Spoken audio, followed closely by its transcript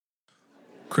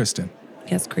Kristin.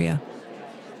 Yes, Kriyah.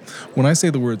 When I say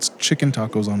the words chicken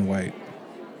tacos on white,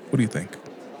 what do you think?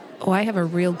 Oh, I have a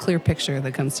real clear picture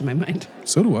that comes to my mind.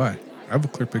 So do I. I have a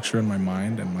clear picture in my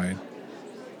mind and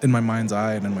in my mind's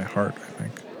eye and in my heart, I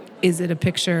think. Is it a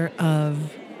picture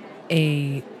of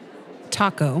a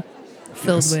taco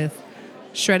filled with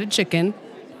shredded chicken,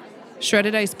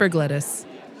 shredded iceberg lettuce,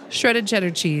 shredded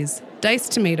cheddar cheese,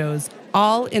 diced tomatoes,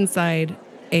 all inside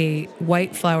a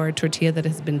white flour tortilla that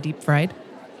has been deep fried?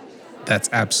 That's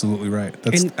absolutely right.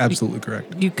 That's absolutely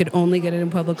correct. You could only get it in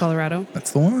Pueblo, Colorado?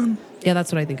 That's the one. Yeah,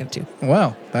 that's what I think of too.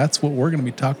 Well, that's what we're going to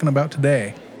be talking about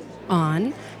today.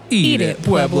 On Eat It,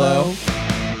 Pueblo.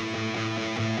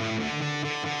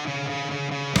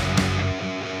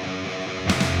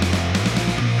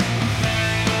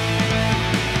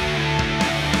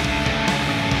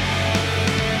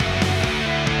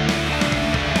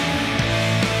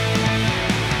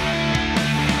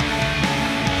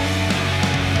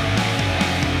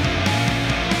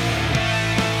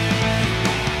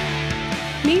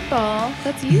 Meatball,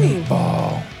 that's you.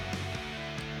 Meatball.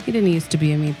 He didn't used to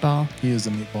be a meatball. He is a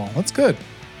meatball. That's good.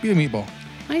 Be a meatball.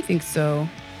 I think so.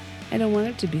 I don't want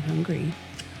it to be hungry.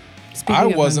 Speaking I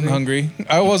of wasn't hungry.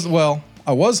 I was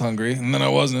hungry, and then I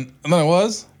wasn't. And then I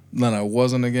was. And then I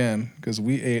wasn't again, because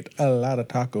we ate a lot of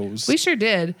tacos. We sure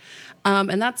did.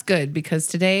 And that's good, because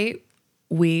today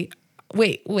wait.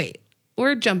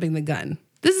 We're jumping the gun.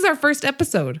 This is our first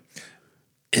episode.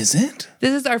 Is it?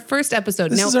 This is our first episode.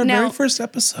 This is our very first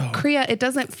episode. Kriyah, it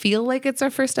doesn't feel like it's our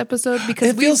first episode because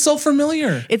it feels so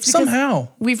familiar. It's somehow.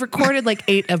 We've recorded like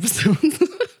 8 episodes.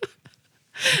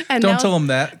 And Don't tell them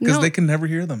that, because they can never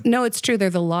hear them. No, it's true. They're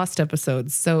the lost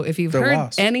episodes. So if you've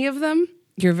heard any of them,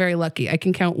 you're very lucky. I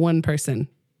can count one person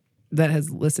that has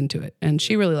listened to it, and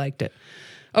she really liked it.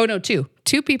 Oh, no, 2.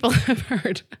 2 people have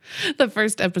heard the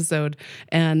first episode,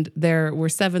 and there were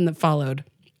 7 that followed.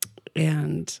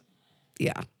 And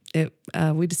yeah,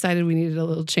 we decided we needed a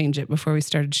little change it before we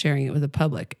started sharing it with the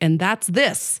public. And that's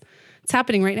this. It's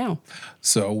happening right now.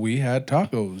 So we had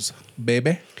tacos,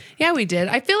 baby. Yeah, we did.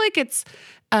 I feel like it's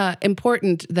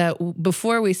important that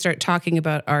before we start talking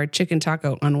about our chicken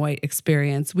taco on white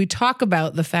experience, we talk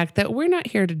about the fact that we're not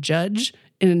here to judge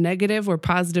in a negative or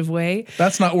positive way.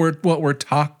 That's not what we're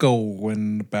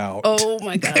tacoing about. Oh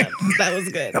my God, that was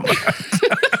good.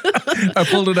 I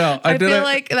pulled it out. I feel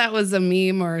like that was a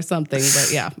meme or something, but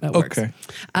yeah, that works. Okay.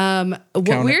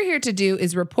 What we're here to do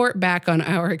is report back on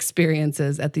our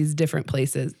experiences at these different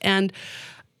places. And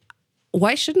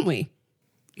why shouldn't we?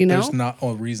 You know? There's not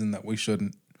a reason that we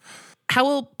shouldn't. How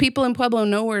will people in Pueblo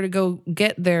know where to go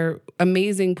get their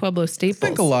amazing Pueblo staples? I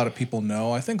think a lot of people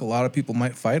know. I think a lot of people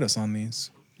might fight us on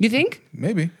these. You think?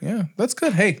 Maybe, yeah. That's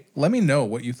good. Hey, let me know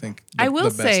what you think the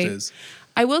best is.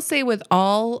 I will say with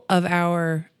all of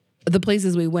the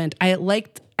places we went, I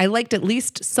liked at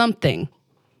least something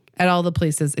at all the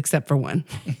places except for one.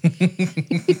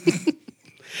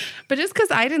 But just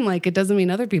because I didn't like it doesn't mean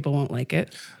other people won't like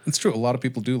it. It's true. A lot of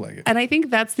people do like it. And I think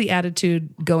that's the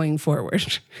attitude going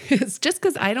forward. It's just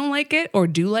because I don't like it or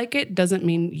do like it doesn't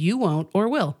mean you won't or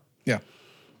will. Yeah.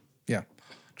 Yeah.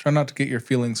 Try not to get your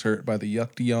feelings hurt by the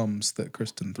yuck yums that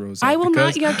Kristin throws out. I will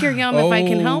not yuck your yum if I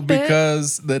can help it.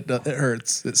 Because it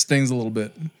hurts. It stings a little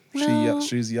bit. Well,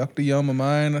 she's yucked a yum of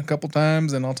mine a couple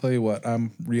times, and I'll tell you what,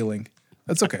 I'm reeling.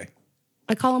 That's okay.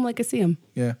 I call them like I see them.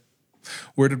 Yeah.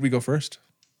 Where did we go first?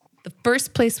 The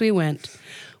first place we went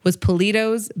was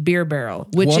Polito's Beer Barrel,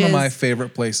 which is one of my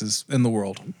favorite places in the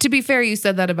world. To be fair, you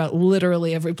said that about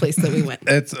literally every place that we went.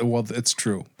 It's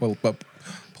true. Well, but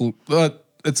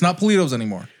it's not Polito's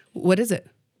anymore. What is it?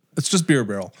 It's just Beer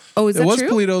Barrel. Oh, is that true? It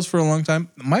was Polito's for a long time.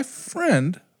 My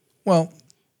friend, a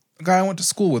guy I went to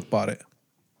school with, bought it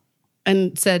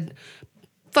and said,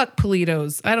 "Fuck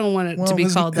Polito's. I don't want it to be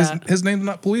called that." His name's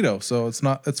not Polito, so it's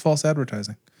not. It's false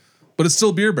advertising, but it's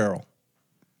still Beer Barrel.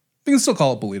 You can still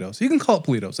call it Polito's. You can call it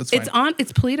Polito's. It's fine.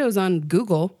 It's Polito's on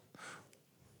Google.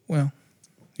 Well,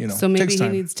 so maybe he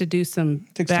needs to do some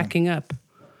backing up.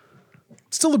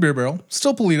 Still a Beer Barrel.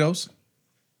 Still Polito's.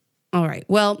 All right.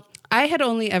 Well, I had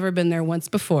only ever been there once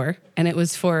before, and it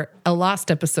was for a lost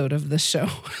episode of this show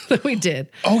that we did.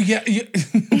 Oh yeah.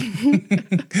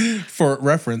 For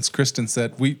reference, Kristin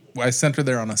said I sent her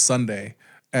there on a Sunday,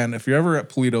 and if you're ever at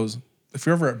Polito's, if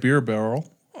you're ever at Beer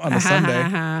Barrel on a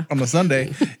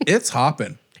Sunday, it's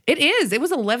hopping. It is. It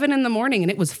was 11 in the morning,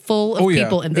 and it was full of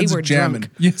people, and they were jamming.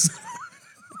 Drunk. Yes,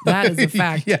 that is a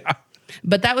fact. Yeah,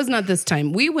 but that was not this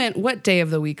time. We went. What day of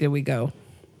the week did we go?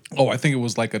 Oh, I think it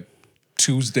was like a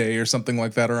Tuesday or something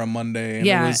like that, or a Monday. And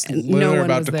yeah, it was literally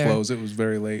about to close. It was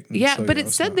very late. Yeah, so, but it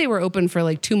said they were open for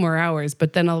like 2 more hours,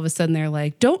 but then all of a sudden they're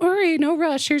like, don't worry, no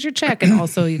rush, here's your check. And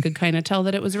also you could kind of tell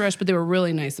that it was a rush, but they were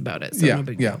really nice about it. So no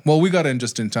big deal. Well, we got in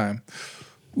just in time.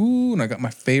 Ooh, and I got my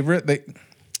favorite.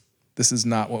 This is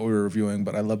not what we were reviewing,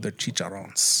 but I love their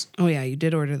chicharrones. Oh yeah, you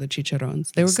did order the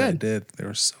chicharrones. They were good. I did. They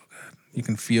were so good. You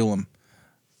can feel them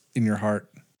in your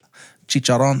heart.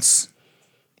 Chicharrones.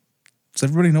 Does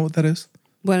everybody know what that is?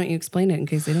 Why don't you explain it in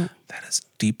case they don't? That is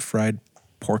deep fried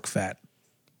pork fat.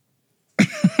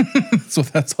 So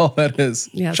that's all that is.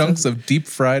 Yeah, chunks of deep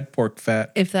fried pork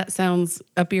fat. If that sounds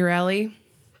up your alley,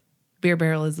 Beer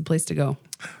Barrel is the place to go.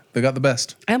 They got the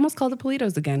best. I almost called it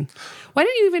Polito's again. Why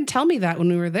didn't you even tell me that when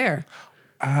we were there?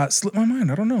 Slipped my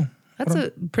mind. I don't know. That's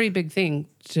a pretty big thing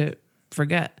to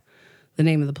forget the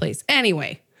name of the place.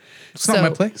 Anyway. It's not my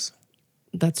place.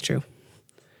 That's true.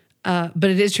 But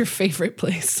it is your favorite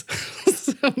place.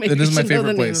 So it is my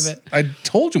favorite place. I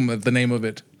told you the name of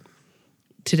it.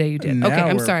 Today you did. Okay,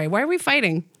 I'm sorry. Why are we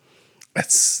fighting?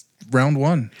 That's round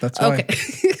 1. That's why. Okay.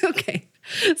 Okay.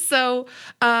 So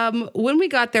when we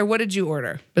got there, what did you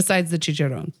order besides the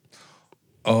chicharrones?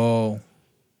 Oh,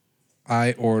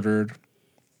 I ordered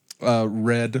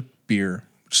red beer.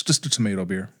 Just a tomato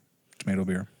beer.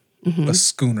 Mm-hmm. A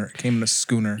schooner. It came in a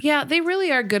schooner. Yeah, they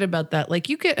really are good about that. Like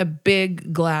you get a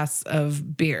big glass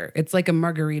of beer. It's like a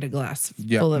margarita glass.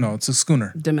 Yeah, no, it's a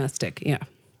schooner. Domestic, yeah.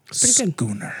 It's pretty good.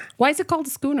 Schooner. Why is it called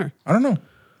a schooner? I don't know.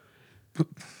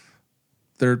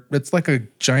 It's like a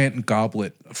giant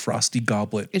goblet, a frosty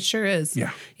goblet. It sure is.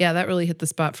 Yeah. Yeah, that really hit the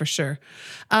spot for sure.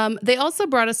 They also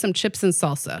brought us some chips and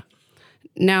salsa.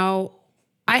 Now,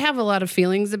 I have a lot of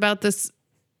feelings about this,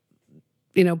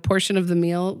 portion of the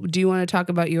meal. Do you want to talk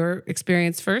about your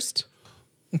experience first?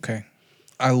 Okay.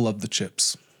 I love the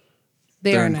chips.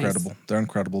 They're incredible. Nice. They're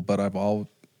incredible, but I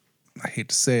hate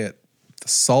to say it, the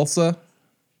salsa,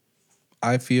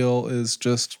 I feel, is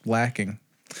just lacking.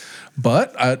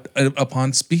 But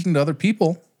upon speaking to other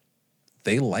people,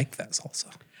 they like that salsa.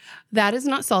 That is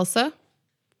not salsa.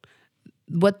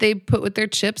 What they put with their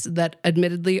chips that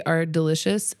admittedly are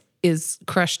delicious is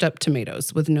crushed up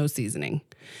tomatoes with no seasoning.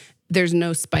 There's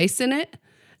no spice in it.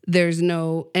 There's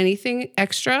no anything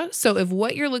extra. So if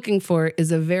what you're looking for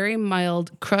is a very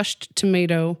mild crushed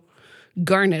tomato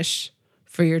garnish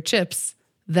for your chips,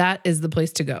 that is the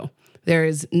place to go. There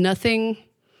is nothing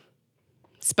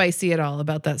spicy at all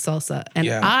about that salsa. And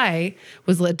I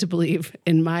was led to believe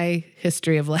in my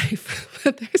history of life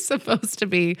that there's supposed to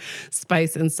be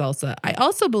spice in salsa. I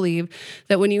also believe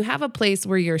that when you have a place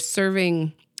where you're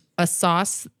serving a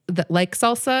sauce that like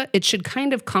salsa, it should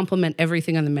kind of complement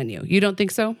everything on the menu. You don't think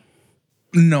so?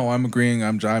 No, I'm agreeing.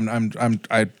 I'm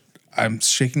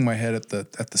shaking my head at the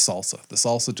salsa. The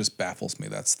salsa just baffles me.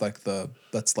 That's like the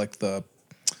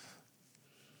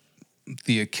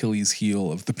Achilles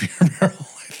heel of the Beer Barrel,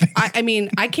 I think. I mean,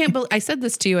 I can't believe I said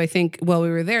this to you, I think, while we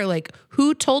were there. Like,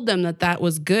 who told them that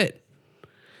was good?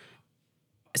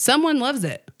 Someone loves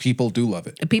it. People do love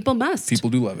it. People must. People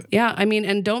do love it. Yeah, I mean,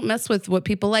 and don't mess with what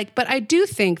people like. But I do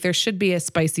think there should be a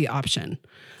spicy option.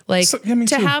 Like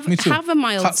have a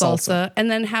mild hot salsa and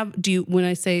then when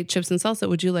I say chips and salsa,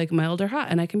 would you like mild or hot?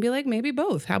 And I can be like, maybe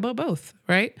both. How about both?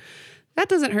 Right? That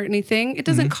doesn't hurt anything. It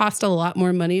doesn't cost a lot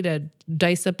more money to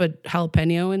dice up a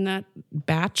jalapeno in that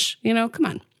batch. Come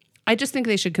on. I just think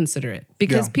they should consider it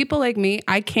because people like me,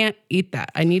 I can't eat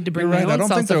that. I need to bring my own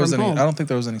salsa from home. I don't think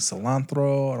there was any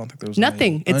cilantro. I don't think there was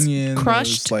nothing. Any it's onion.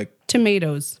 Crushed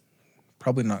tomatoes.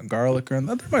 Probably not garlic or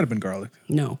anything. There might have been garlic.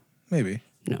 No. Maybe.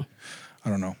 No. I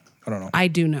don't know. I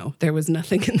do know. There was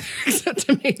nothing in there except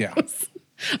tomatoes.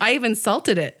 Yeah. I even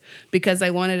salted it because I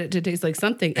wanted it to taste like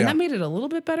something. And that made it a little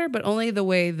bit better, but only the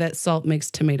way that salt makes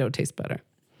tomato taste better.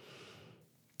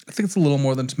 I think it's a little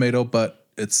more than tomato, but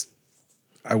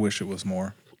I wish it was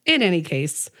more. In any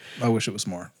case. I wish it was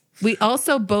more. We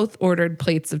also both ordered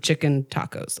plates of chicken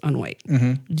tacos on white.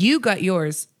 Mm-hmm. You got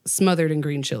yours smothered in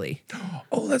green chili.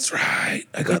 Oh, that's right.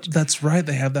 That's right.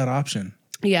 They have that option.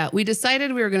 Yeah, we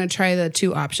decided we were going to try the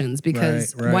 2 options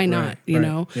because why not, you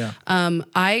know? Yeah.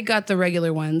 I got the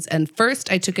regular ones, and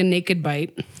first I took a naked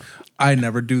bite. I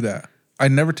never do that. I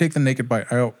never take the naked bite.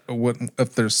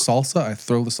 If there's salsa, I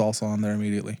throw the salsa on there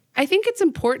immediately. I think it's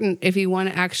important if you want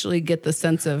to actually get the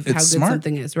sense of how good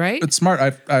something is, right? It's smart.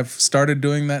 I've started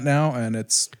doing that now, and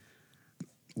it's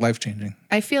life-changing.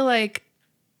 I feel like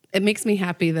it makes me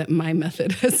happy that my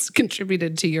method has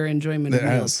contributed to your enjoyment of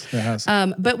meals. It has.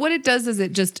 But what it does is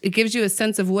it gives you a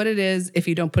sense of what it is if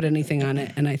you don't put anything on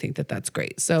it, and I think that's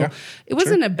great. So it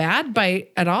wasn't a bad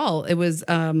bite at all. It was,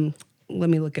 let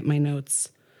me look at my notes.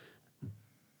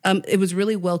 It was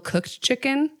really well cooked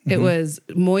chicken. Mm-hmm. It was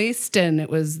moist and it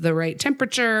was the right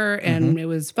temperature and it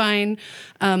was fine.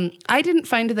 I didn't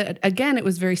find that, again, it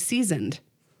was very seasoned.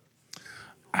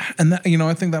 And that,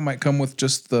 I think that might come with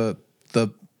just the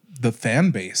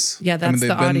fan base. Yeah, that's they've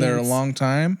the been audience. there a long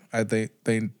time.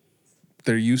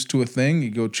 They're used to a thing.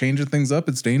 You go changing things up,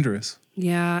 it's dangerous.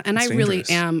 Yeah, and I really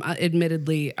am,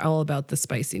 admittedly, all about the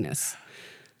spiciness.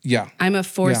 Yeah. I'm a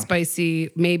 4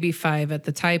 spicy, maybe 5 at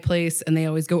the Thai place, and they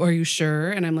always go, "Are you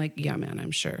sure?" And I'm like, "Yeah, man,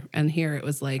 I'm sure." And here it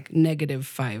was like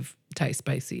 -5 Thai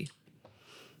spicy.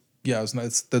 Yeah,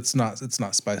 it's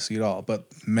not spicy at all. But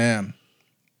man,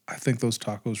 I think those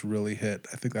tacos really hit.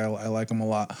 I think I like them a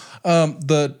lot.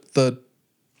 The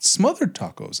smothered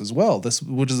tacos as well.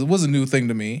 Was a new thing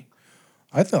to me.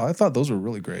 I thought those were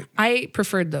really great. I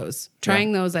preferred those.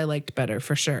 Trying those I liked better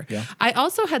for sure. Yeah. I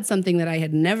also had something that I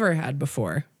had never had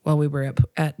before while we were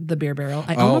at the Beer Barrel.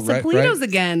 I almost said Pollitos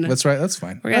again. That's right. That's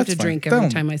fine. We're going to have to drink every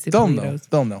time I say Pollitos.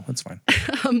 They'll know. It's fine.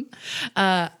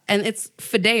 And it's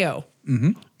Fideo.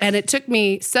 Mm-hmm. And it took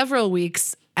me several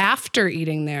weeks after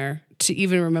eating there to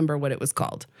even remember what it was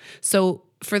called. So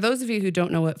for those of you who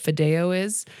don't know what Fideo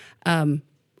is,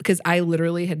 because I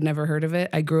literally had never heard of it.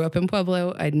 I grew up in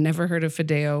Pueblo. I'd never heard of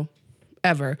Fideo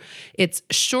ever. It's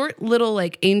short little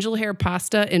like angel hair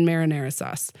pasta in marinara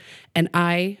sauce. And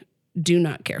I do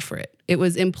not care for it. It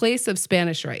was in place of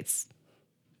Spanish rice.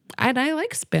 And I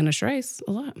like Spanish rice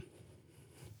a lot.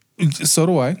 So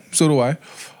do I.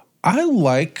 I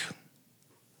like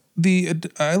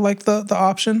the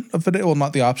option of Fideo. Well,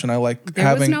 not the option. I like there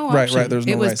having was no option. Right. There's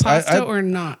no rice. It was pasta or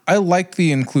not. I like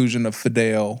the inclusion of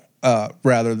Fideo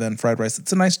rather than fried rice.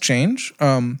 It's a nice change.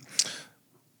 I've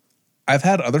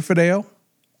had other Fideo,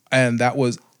 and that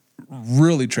was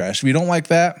really trash. If you don't like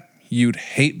that, you'd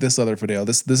hate this other Fideo.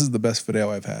 This is the best Fideo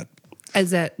I've had. Is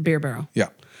that Beer Barrel? Yeah.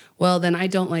 Well, then I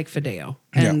don't like Fideo,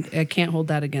 and I can't hold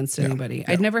that against anybody.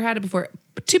 Yeah. I'd never had it before.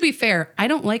 But to be fair, I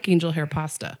don't like angel hair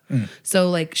pasta.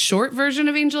 So like short version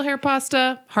of angel hair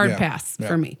pasta, hard pass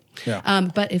for me. Yeah.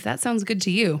 But if that sounds good to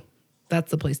you,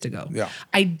 that's the place to go. Yeah.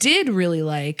 I did really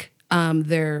like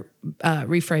their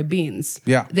refried beans.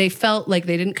 Yeah. They felt like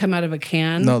they didn't come out of a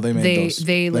can. No, they made those.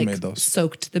 They made those.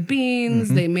 soaked the beans.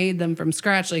 They made them from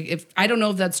scratch. Like I don't know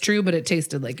if that's true, but it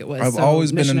tasted like it was. I've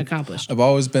always mission accomplished. I've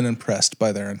always been impressed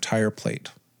by their entire plate.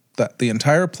 That the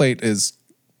entire plate is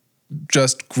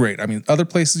just great. I mean, other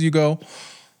places you go,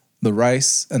 the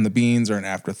rice and the beans are an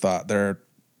afterthought. They're,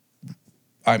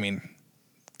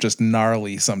 just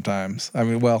gnarly sometimes.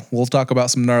 Well, we'll talk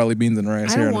about some gnarly beans and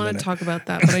rice here in a minute. I don't want to talk about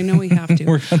that, but I know we have to.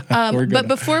 We're gonna. But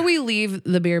before we leave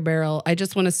the Beer Barrel, I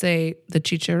just want to say the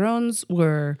chicharrones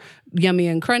were yummy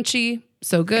and crunchy.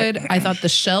 So good. I thought the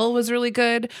shell was really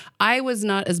good. I was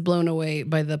not as blown away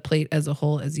by the plate as a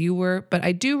whole as you were, but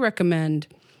I do recommend,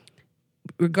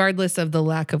 regardless of the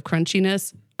lack of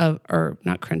spiciness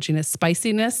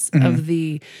of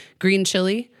the green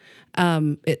chili,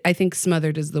 I think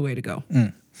smothered is the way to go.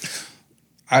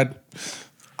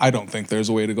 I don't think there's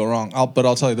a way to go wrong. But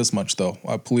I'll tell you this much though: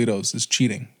 Pollitos is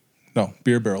cheating. No,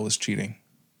 Beer Barrel is cheating.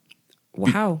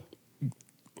 Wow!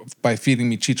 By feeding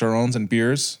me chicharrones and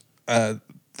beers,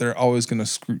 they're always going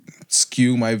to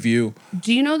skew my view.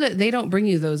 Do you know that they don't bring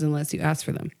you those unless you ask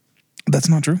for them? That's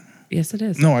not true. Yes, it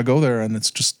is. No, I go there and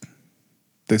it's just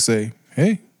they say,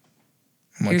 "Hey,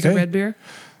 here's a red beer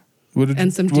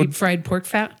and some deep fried pork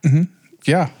fat." Mm-hmm.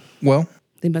 Yeah. Well,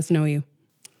 they must know you.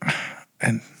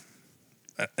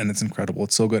 And it's incredible.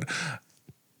 It's so good.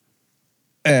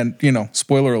 And,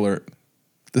 spoiler alert,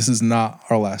 this is not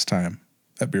our last time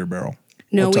at Beer Barrel.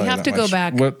 No, we have to go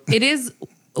back. It is,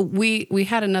 we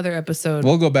had another episode.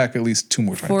 We'll go back at least 2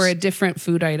 more times. For a different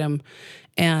food item,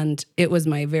 and it was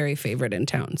my very favorite in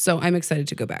town. So I'm excited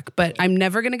to go back. But I'm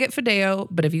never going to get Fideo,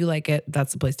 but if you like it,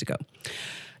 that's the place to go.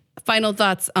 Final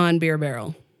thoughts on Beer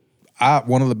Barrel.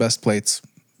 One of the best plates.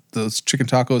 Those chicken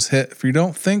tacos hit. If you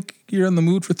don't think you're in the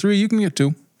mood for 3, you can get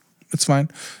 2. It's fine.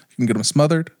 You can get them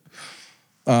smothered.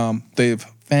 They've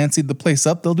fancied the place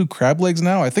up. They'll do crab legs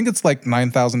now. I think it's like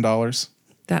 $9,000.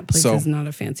 That place is not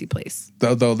a fancy place.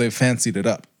 Though they've fancied it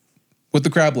up with the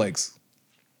crab legs.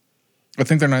 I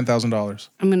think they're $9,000.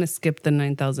 I'm going to skip the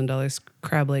 $9,000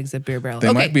 crab legs at Beer Barrel.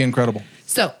 They might be incredible.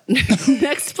 So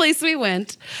next place we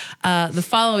went the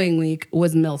following week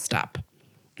was Millstop.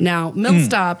 Now,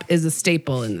 Millstop is a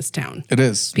staple in this town. It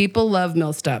is. People love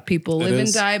Millstop. People live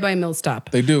and die by Millstop.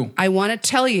 They do. I want to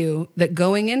tell you that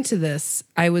going into this,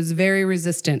 I was very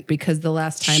resistant because the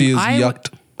last time she is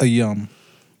yucked a yum.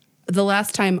 The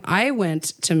last time I went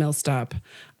to Millstop,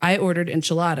 I ordered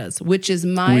enchiladas, which is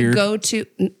my go-to.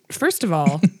 First of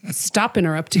all, stop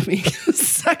interrupting me.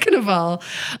 Second of all,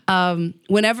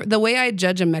 whenever the way I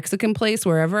judge a Mexican place,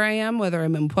 wherever I am, whether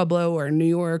I'm in Pueblo or New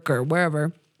York or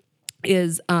wherever,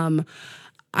 is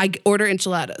I order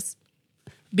enchiladas.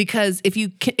 Because if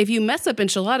you mess up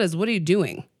enchiladas, what are you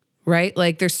doing? Right?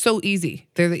 Like, they're so easy.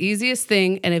 They're the easiest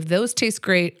thing. And if those taste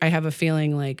great, I have a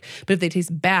feeling like, but if they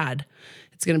taste bad,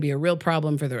 it's going to be a real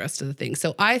problem for the rest of the thing.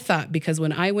 So I thought, because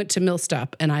when I went to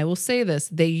Millstop, and I will say this,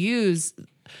 they use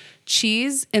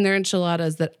cheese in their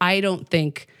enchiladas that I don't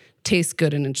think tastes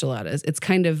good in enchiladas. It's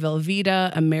kind of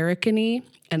Velveeta American-y,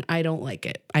 and I don't like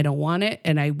it. I don't want it,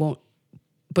 and I won't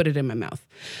put it in my mouth.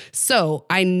 So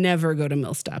I never go to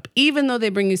Millstop, even though they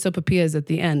bring you sopapillas at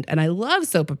the end. And I love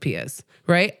sopapillas,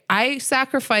 right? I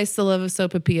sacrificed the love of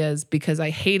sopapillas because I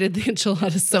hated the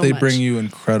enchiladas so much. They bring you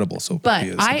incredible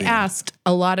sopapillas. But I asked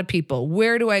a lot of people,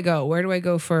 where do I go? Where do I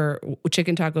go for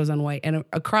chicken tacos on white? And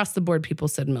across the board, people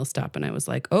said Millstop. And I was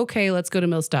like, okay, let's go to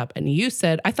Millstop. And you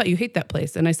said, I thought you hate that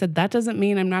place. And I said, that doesn't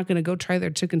mean I'm not going to go try their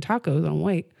chicken tacos on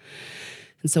white.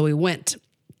 And so we went.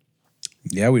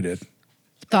 Yeah, we did.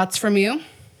 Thoughts from you?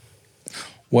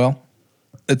 Well,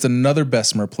 it's another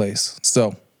Bessemer place.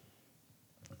 So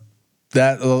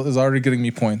that is already getting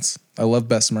me points. I love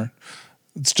Bessemer.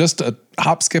 It's just a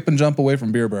hop, skip, and jump away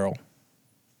from Beer Barrel.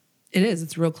 It is.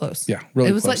 It's real close. Yeah, really close.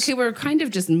 It was like we were kind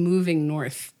of just moving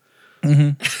north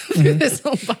through this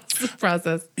whole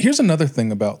process. Here's another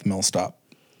thing about Millstop.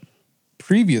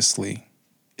 Previously,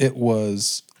 it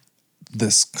was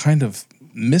this kind of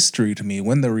mystery to me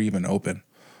when they were even open.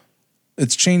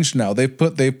 It's changed now. They've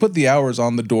put the hours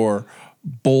on the door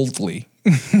boldly.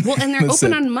 Well, and they're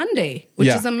open on Monday, which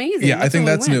is amazing. Yeah, I think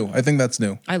that's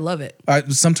new. I love it.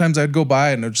 Sometimes I'd go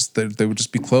by and they would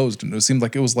just be closed, and it seemed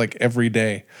like it was like every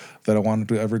day that I wanted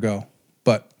to ever go.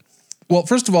 But, well,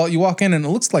 first of all, you walk in and it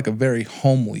looks like a very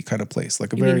homely kind of place,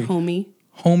 like a very homey.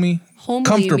 Homey,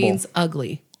 comfortable. Means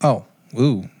ugly. Oh,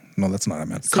 ooh, no, that's not what I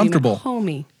meant. So comfortable,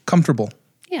 homey, comfortable.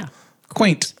 Yeah.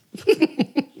 Quaint.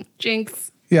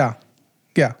 Jinx. Yeah.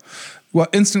 Yeah. Well,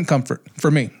 instant comfort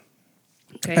for me.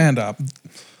 Okay. And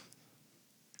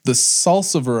the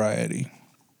salsa variety,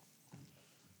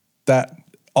 that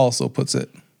also puts it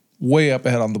way up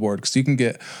ahead on the board, because you can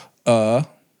get, what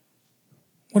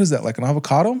is that, like an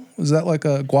avocado? Is that like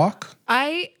a guac?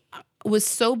 I was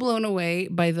so blown away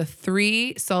by the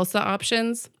 3 salsa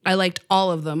options. I liked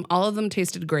all of them. All of them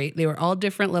tasted great. They were all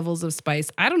different levels of spice.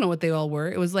 I don't know what they all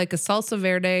were. It was like a salsa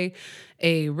verde,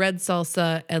 a red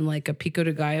salsa, and like a pico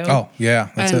de gallo. Oh, yeah.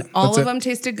 That's and it. all of them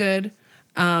tasted good.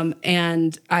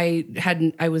 And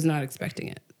I was not expecting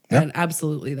it. Yeah. And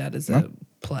absolutely that is a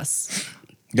plus.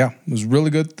 Yeah, it was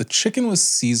really good. The chicken was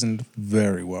seasoned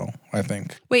very well, I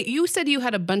think. Wait, you said you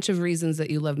had a bunch of reasons that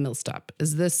you love Millstop.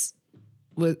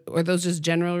 Are those just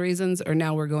general reasons, or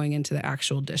now we're going into the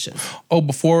actual dishes? Oh,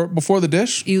 before the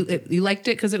dish? You liked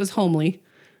it because it was homely.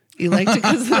 You liked it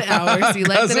because of the hours. You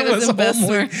liked that it was in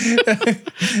Bessemer.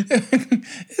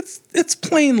 It's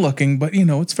plain looking, but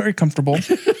it's very comfortable.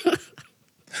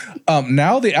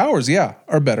 Now the hours,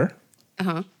 are better.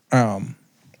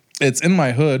 It's in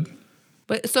my hood.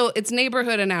 But so it's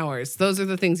neighborhood and hours. Those are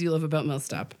the things you love about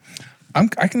Millstop.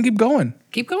 I can keep going.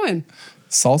 Keep going.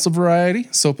 Salsa variety,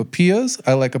 sopapillas.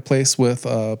 I like a place with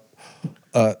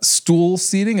stool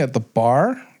seating at the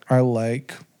bar. I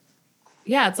like.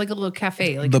 Yeah, it's like a little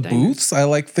cafe. Like the booths. I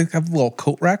like they have little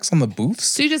coat racks on the booths.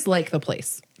 So you just like the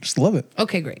place. Just love it.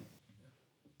 Okay, great.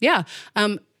 Yeah.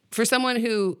 For someone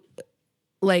who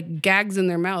like gags in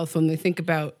their mouth when they think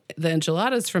about the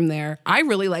enchiladas from there, I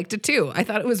really liked it too. I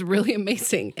thought it was really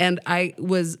amazing. And I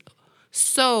was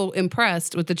so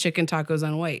impressed with the chicken tacos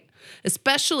on white,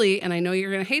 especially, and I know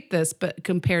you're going to hate this, but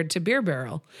compared to Beer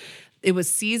Barrel, it was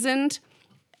seasoned.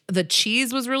 The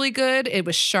cheese was really good. It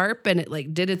was sharp and it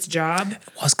like did its job.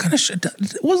 It was kind of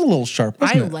it was a little sharp,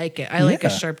 wasn't it? I like it. I like a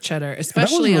sharp cheddar,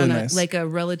 especially really on nice. like a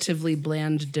relatively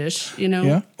bland dish, you know?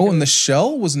 Yeah. Oh, and the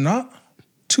shell was not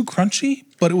too crunchy,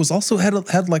 but it was also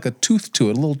had like a tooth to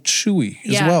it, a little chewy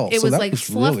as well. It was like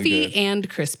fluffy really and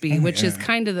crispy, which is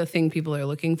kind of the thing people are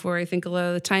looking for, I think, a lot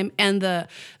of the time. And the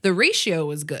ratio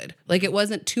was good. Like it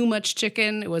wasn't too much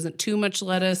chicken, it wasn't too much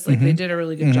lettuce. Like they did a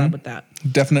really good job with that.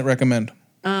 Definite recommend.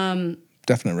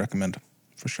 Definite recommend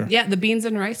for sure. Yeah, the beans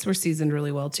and rice were seasoned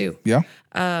really well too. Yeah.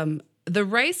 The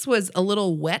rice was a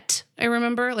little wet, I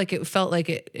remember. Like it felt like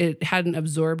it hadn't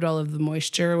absorbed all of the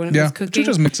moisture when it was cooking. But you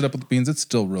just mix it up with the beans. It's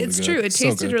still really good. It's true. It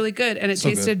tasted really good. And it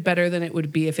tasted better than it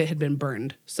would be if it had been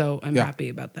burned. So I'm happy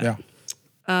about that.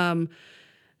 Yeah.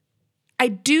 I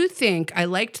do think I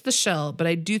liked the shell, but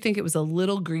I do think it was a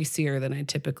little greasier than I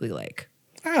typically like.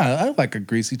 I Yeah, I like a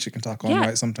greasy chicken taco on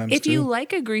white sometimes if too. you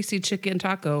like a greasy chicken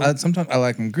taco. Sometimes I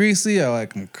like them greasy. I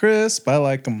like them crisp.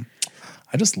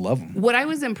 I just love them. What I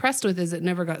was impressed with is it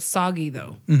never got soggy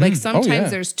though. Mm-hmm. Like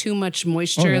sometimes there's too much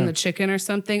moisture in the chicken or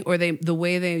something, or the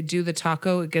way they do the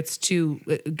taco, it gets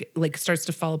starts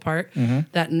to fall apart. Mm-hmm.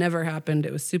 That never happened.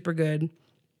 It was super good.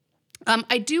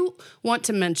 I do want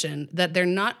to mention that they're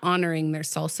not honoring their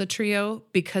salsa trio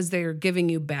because they're giving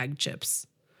you bag chips.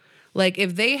 Like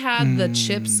if they had the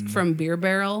chips from Beer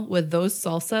Barrel with those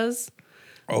salsas,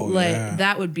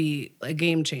 that would be a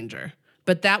game changer.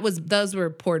 But those were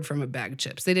poured from a bag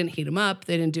chips. They didn't heat them up.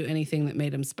 They didn't do anything that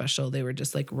made them special. They were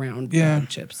just like round bag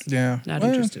chips. Yeah. Not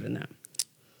interested in that.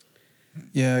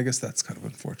 Yeah, I guess that's kind of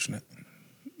unfortunate.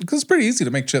 Because it's pretty easy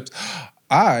to make chips. It's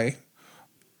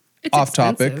off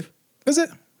expensive. Topic. Is it?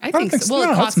 I think so.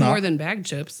 Well, it costs more than bag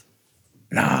chips.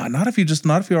 Nah, not if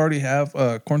you already have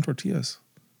corn tortillas.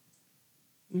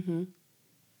 Mm-hmm.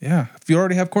 Yeah, if you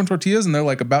already have corn tortillas and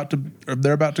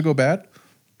they're about to go bad.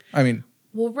 I mean,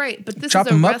 well, right, but this is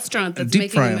a restaurant that's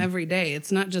making them every day.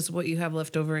 It's not just what you have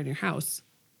left over in your house.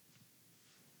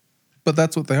 But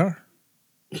that's what they are.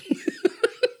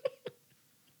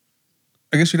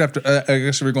 I guess you'd have to. I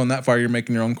guess if you're going that far, you're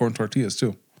making your own corn tortillas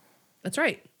too. That's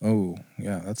right. Oh,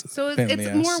 yeah, that's so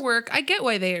it's more work. I get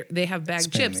why they have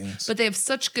bag chips, but they have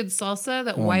such good salsa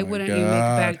that why wouldn't you make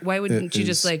bag? Why wouldn't you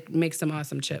just make some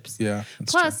awesome chips? Yeah.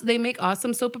 Plus, they make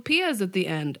awesome sopapillas at the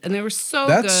end, and they were so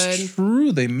good. That's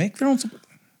true. They make their own.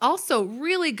 Also,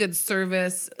 really good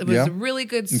service. It was a really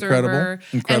good server.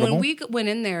 Incredible. And when we went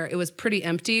in there, it was pretty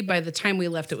empty. By the time we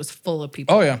left, it was full of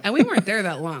people. Oh, yeah. And we weren't there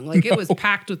that long. Like, it was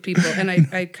packed with people. And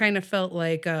I kind of felt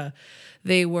like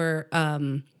they were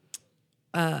kind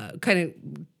of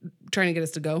trying to get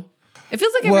us to go. It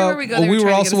feels like everywhere we go,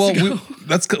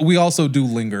 we also do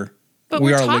linger. But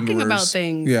we're talking about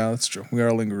things. Yeah, that's true. We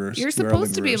are lingerers. You're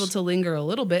supposed to be able to linger a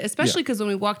little bit, especially because when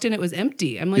we walked in, it was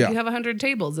empty. I'm like, you have 100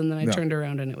 tables. And then I turned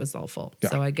around and it was all full. Yeah.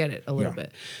 So I get it a little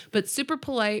bit. But super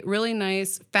polite, really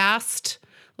nice, fast,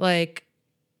 like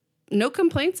no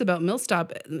complaints about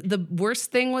Millstop. The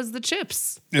worst thing was the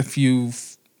chips. If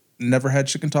you've never had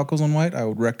chicken tacos on white, I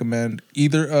would recommend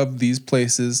either of these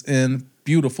places in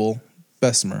beautiful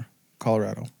Bessemer,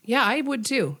 Colorado. Yeah, I would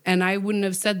too. And I wouldn't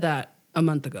have said that a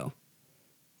month ago.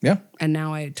 Yeah. And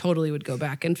now I totally would go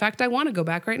back. In fact, I want to go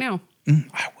back right now.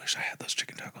 I wish I had those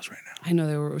chicken tacos right now. I know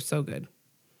they were so good.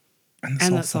 And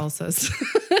the salsas.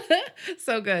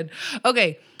 So good.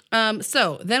 Okay.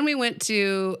 So then we went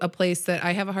to a place that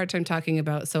I have a hard time talking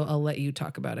about, so I'll let you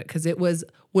talk about it. Because it was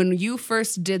when you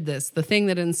first did this, the thing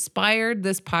that inspired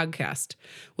this podcast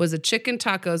was a chicken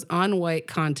tacos on white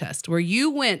contest where you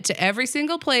went to every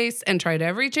single place and tried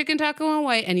every chicken taco on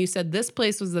white, and you said this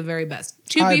place was the very best.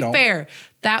 To be fair,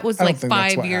 that was like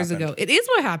 5 years ago. It is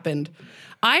what happened.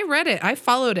 I read it, I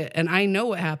followed it, and I know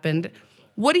what happened.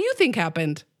 What do you think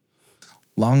happened?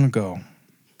 Long ago,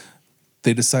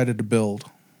 they decided to build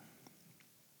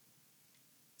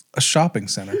a shopping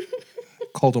center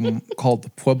called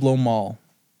the Pueblo Mall.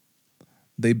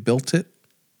 They built it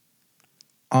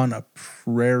on a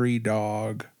prairie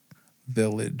dog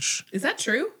village. Is that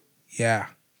true? Yeah.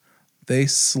 They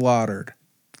slaughtered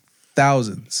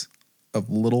thousands of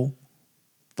little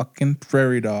fucking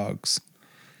prairie dogs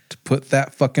to put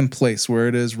that fucking place where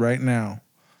it is right now.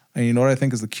 And you know what I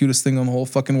think is the cutest thing in the whole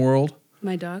fucking world?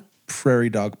 My dog? Prairie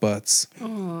dog butts.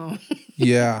 Oh.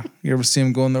 Yeah. You ever see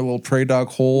them go in their little prairie dog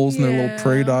holes and their little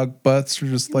prairie dog butts are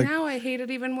just like... Now I hate it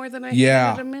even more than I hated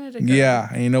it a minute ago. Yeah.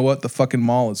 And you know what? The fucking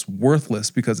mall is worthless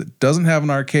because it doesn't have an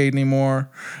arcade anymore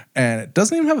and it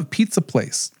doesn't even have a pizza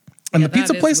place. And the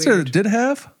pizza place that it did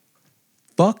have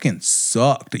fucking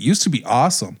sucked. It used to be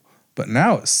awesome, but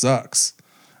now it sucks.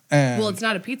 And well, it's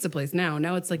not a pizza place now.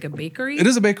 Now it's like a bakery. It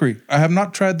is a bakery. I have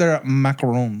not tried their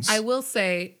macarons. I will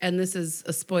say, and this is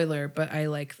a spoiler, but I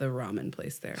like the ramen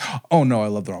place there. Oh, no, I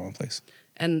love the ramen place.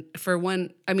 And for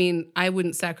one, I mean, I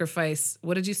wouldn't sacrifice,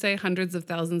 what did you say, hundreds of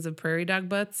thousands of prairie dog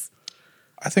butts?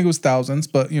 I think it was thousands,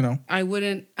 but you know. I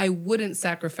wouldn't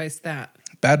sacrifice that.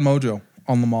 Bad mojo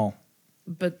on the mall.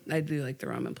 But I do like the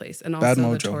ramen place. And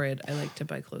also the Torrid. I like to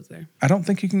buy clothes there. I don't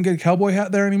think you can get a cowboy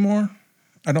hat there anymore.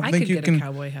 I think you can. A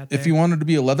cowboy hat there. If you wanted to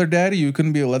be a leather daddy, you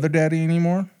couldn't be a leather daddy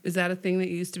anymore. Is that a thing that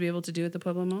you used to be able to do at the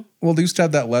Pueblo Mall? Well, they used to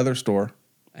have that leather store.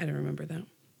 I don't remember that.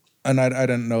 And I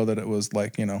didn't know that it was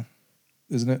like, you know,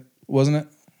 isn't it? Wasn't it?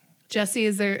 Jesse,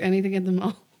 is there anything at the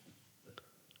mall?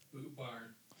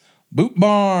 Boot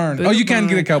barn. Oh, you can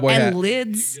get a cowboy hat. And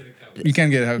lids. You can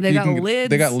get a hat. They got lids.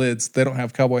 They got lids. They don't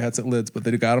have cowboy hats at lids, but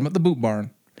they got them at the boot barn.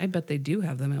 I bet they do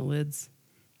have them at lids.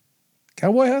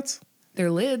 Cowboy hats? They're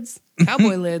lids.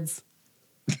 Cowboy lids.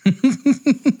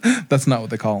 That's not what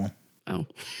they call them. Oh.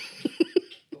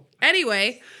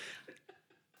 Anyway.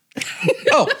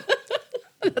 Oh.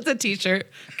 That's a t-shirt.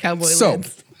 Cowboy So,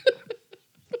 lids.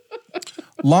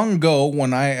 long ago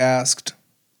when I asked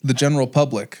the general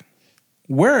public,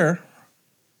 where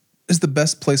is the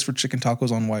best place for chicken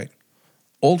tacos on White?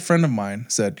 Old friend of mine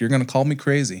said, you're going to call me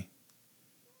crazy.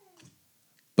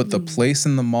 But the place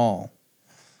in the mall,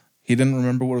 he didn't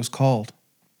remember what it was called.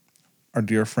 Our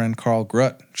dear friend Carl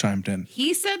Grutt chimed in.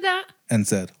 He said that? And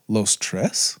said, Los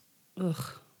Tres?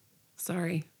 Ugh.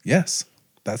 Sorry. Yes,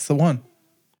 that's the one.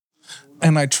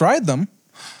 And I tried them,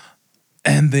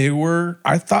 and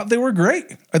I thought they were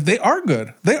great. They are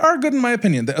good. They are good in my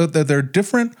opinion. They're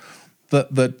different.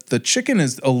 The chicken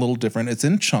is a little different. It's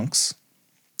in chunks.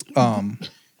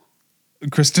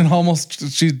 Kristin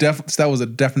that was a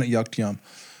definite yuck yum.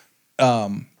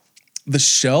 The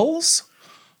shells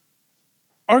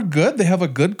are good. They have a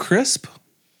good crisp.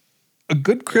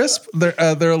 They're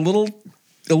a little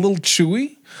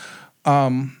chewy.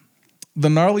 The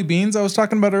gnarly beans I was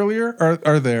talking about earlier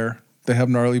are there. They have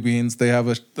gnarly beans. They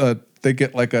have they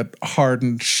get like a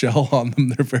hardened shell on them.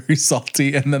 They're very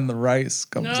salty, and then the rice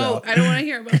comes out. No, I don't want to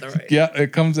hear about the rice. Yeah,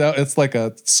 it comes out. It's like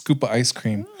a scoop of ice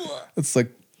cream. It's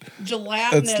like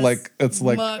gelatinous.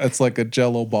 It's like a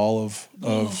Jello ball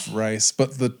of rice.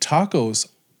 But the tacos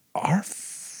are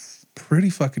pretty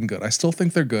fucking good. I still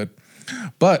think they're good,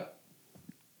 but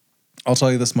I'll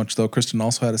tell you this much though. Kristin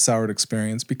also had a soured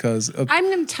experience because I'm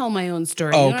going to tell my own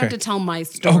story. Oh, you don't have to tell my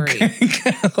story. Okay.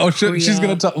 She's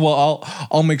going to tell. Well,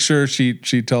 I'll make sure she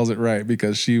tells it right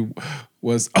because she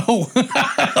was. Oh.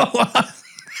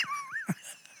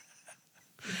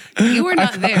 You were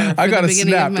not there. I got a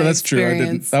snap. That's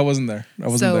experience. True. I wasn't there. I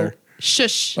wasn't there.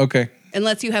 Shush. Okay.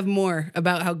 Unless you have more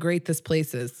about how great this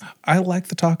place is. I like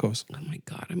the tacos. Oh my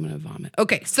God, I'm going to vomit.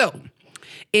 Okay, so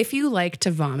if you like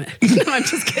to vomit. No, I'm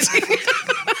just kidding.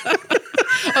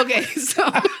 Okay, so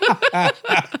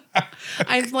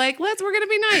I was like, we're going to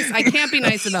be nice. I can't be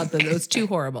nice about them. It was too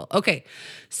horrible. Okay,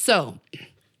 so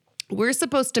we're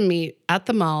supposed to meet at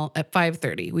the mall at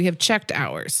 5:30. We have checked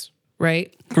hours,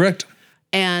 right? Correct.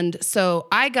 And so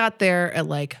I got there at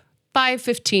like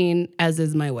 5:15, as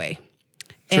is my way.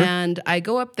 Sure. And I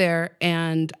go up there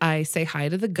and I say hi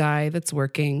to the guy that's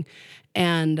working.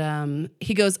 And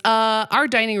he goes, our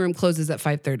dining room closes at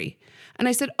 5:30. And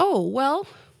I said, oh, well,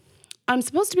 I'm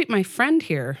supposed to meet my friend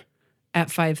here at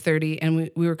 5:30. And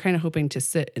we were kind of hoping to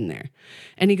sit in there.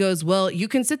 And he goes, well, you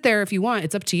can sit there if you want.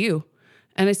 It's up to you.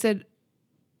 And I said,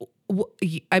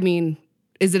 I mean,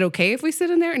 is it okay if we sit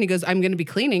in there? And he goes, I'm going to be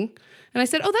cleaning. And I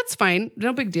said, oh, that's fine.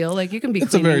 No big deal. Like, you can be cleaning.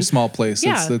 It's a very small place.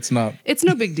 Yeah. It's not. It's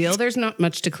no big deal. There's not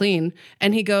much to clean.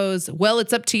 And he goes, well,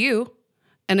 it's up to you.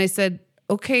 And I said,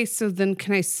 okay, so then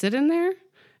can I sit in there?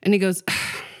 And he goes,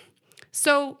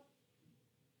 so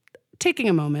taking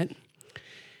a moment,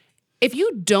 if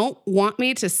you don't want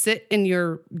me to sit in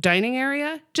your dining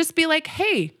area, just be like,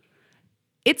 hey,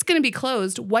 it's going to be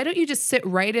closed. Why don't you just sit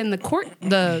right in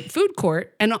the food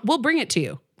court, and we'll bring it to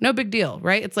you. No big deal,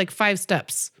 right? It's like 5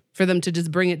 steps for them to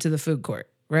just bring it to the food court,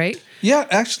 right? Yeah,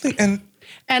 actually, and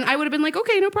I would have been like,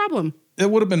 okay, no problem.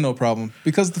 It would have been no problem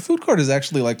because the food court is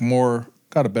actually like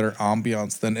got a better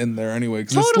ambiance than in there anyway.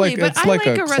 Totally, it's like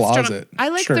a closet. I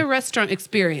like Sure. the restaurant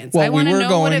experience. Well, I want to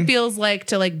know what going- it feels like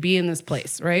to like be in this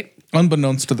place, right?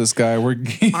 Unbeknownst to this guy,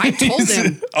 I told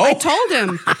him. Oh. I told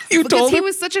him. You because told he him?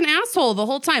 was such an asshole the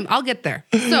whole time. I'll get there.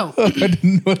 So, I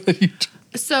didn't know that you.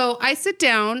 so I sit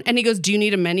down and he goes, do you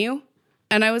need a menu?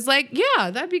 And I was like, yeah,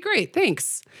 that'd be great.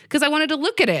 Thanks. Because I wanted to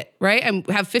look at it, right?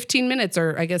 I have 15 minutes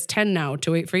or I guess 10 now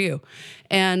to wait for you.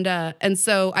 And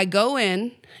so I go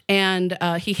in and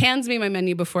he hands me my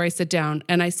menu before I sit down.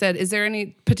 And I said, is there any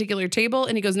particular table?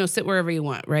 And he goes, no, sit wherever you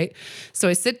want, right? So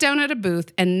I sit down at a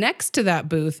booth, and next to that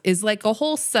booth is like a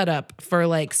whole setup for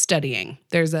like studying.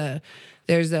 There's a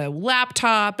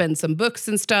laptop and some books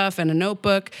and stuff and a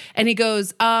notebook. And he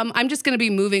goes, I'm just going to be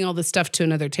moving all this stuff to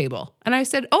another table. And I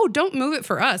said, oh, don't move it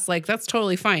for us. Like, that's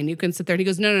totally fine. You can sit there. And he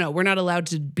goes, no. We're not allowed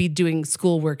to be doing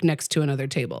schoolwork next to another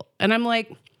table. And I'm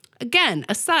like, again,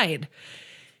 aside,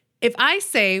 if I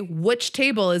say which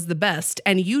table is the best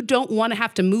and you don't want to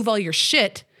have to move all your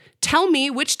shit, tell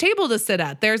me which table to sit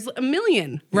at. There's a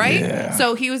million, right? Yeah.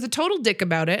 So he was a total dick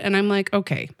about it. And I'm like,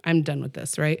 okay, I'm done with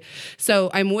this, right? So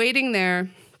I'm waiting there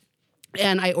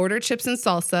and I ordered chips and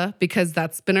salsa because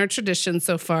that's been our tradition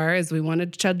so far, is we want to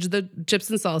judge the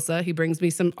chips and salsa. He brings me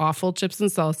some awful chips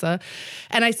and salsa.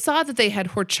 And I saw that they had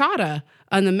horchata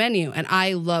on the menu. And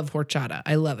I love horchata.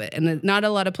 I love it. And not a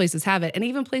lot of places have it. And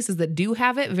even places that do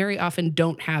have it very often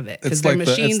don't have it because their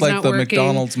machine's not working. It's like the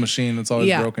McDonald's machine that's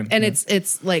always broken. And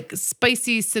it's like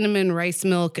spicy cinnamon rice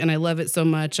milk. And I love it so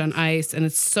much on ice. And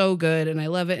it's so good. And I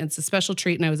love it. And it's a special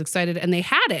treat. And I was excited. And they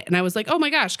had it. And I was like, oh my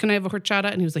gosh, can I have a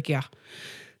horchata? And he was like, yeah.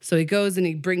 So he goes and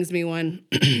he brings me one.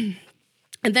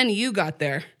 And then you got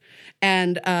there.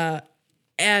 And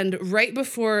right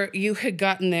before you had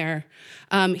gotten there,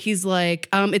 he's like,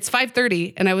 it's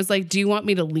 5:30. And I was like, do you want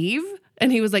me to leave?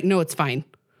 And he was like, no, it's fine.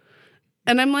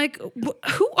 And I'm like,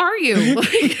 who are you?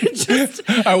 Like, just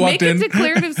I walked make in. a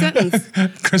declarative sentence.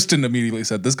 Kristin immediately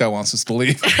said, this guy wants us to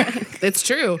leave. It's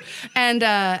true.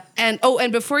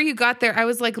 And before you got there, I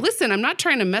was like, listen, I'm not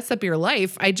trying to mess up your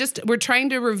life. We're trying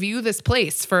to review this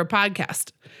place for a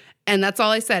podcast. And that's all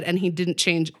I said. And he didn't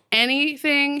change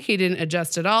anything. He didn't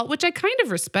adjust at all, which I kind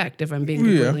of respect, if I'm being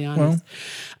completely honest.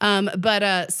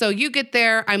 But so you get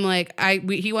there. I'm like,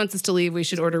 he wants us to leave. We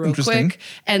should order real quick.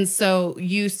 And so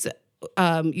you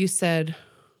said,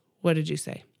 what did you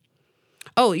say?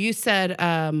 Oh, you said,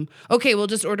 okay, we'll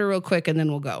just order real quick and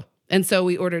then we'll go. And so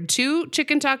we ordered 2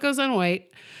 chicken tacos on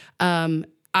white.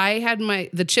 I had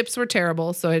the chips were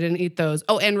terrible, so I didn't eat those.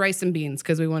 Oh, and rice and beans,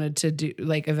 because we wanted to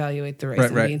evaluate the rice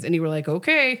and beans. And you were like,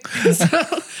 okay. So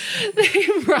they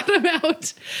brought them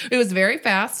out. It was very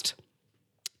fast.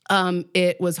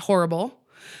 It was horrible.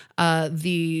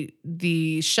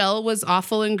 The shell was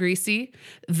awful and greasy.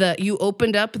 You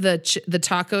opened up the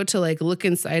taco to look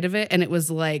inside of it, and it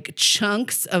was like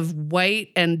chunks of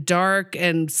white and dark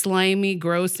and slimy,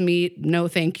 gross meat. No,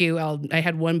 thank you. I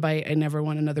had one bite. I never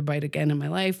want another bite again in my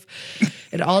life.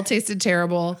 It all tasted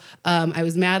terrible. I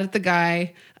was mad at the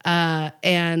guy,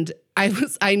 and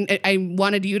I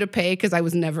wanted you to pay because I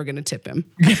was never going to tip him.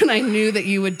 And I knew that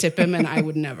you would tip him and I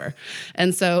would never.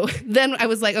 And so then I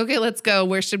was like, okay, let's go.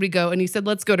 Where should we go? And he said,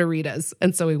 let's go to Rita's.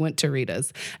 And so we went to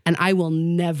Rita's. And I will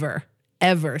never,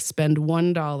 ever spend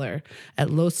 $1 at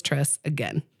Los Tres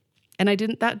again. And I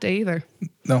didn't that day either.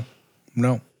 No.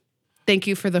 Thank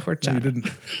you for the horchata. No, you didn't.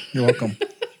 You're welcome.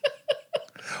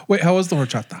 Wait, how was the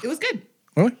horchata? It was good.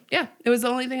 Really? Yeah. It was the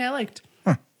only thing I liked.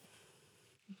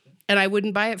 And I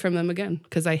wouldn't buy it from them again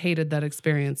because I hated that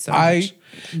experience so much.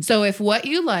 So if what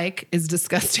you like is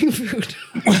disgusting food,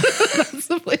 that's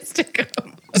the place to go.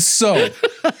 So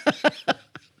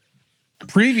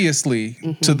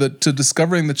previously to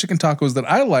discovering the chicken tacos that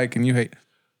I like and you hate.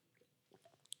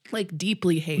 Like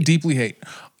deeply hate. Deeply hate.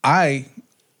 I,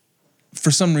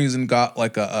 for some reason, got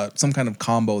some kind of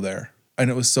combo there. And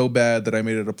it was so bad that I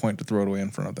made it a point to throw it away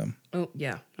in front of them. Oh,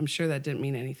 yeah. I'm sure that didn't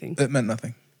mean anything. It meant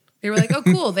nothing. They were like, oh,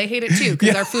 cool. They hate it too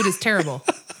because our food is terrible.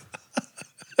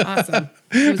 Awesome.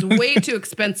 It was way too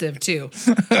expensive too.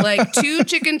 2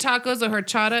 chicken tacos, a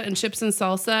horchata, and chips and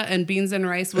salsa and beans and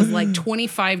rice was like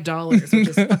 $25, which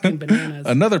is fucking bananas.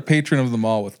 Another patron of them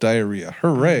all with diarrhea.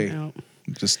 Hooray.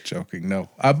 Just joking.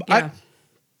 No.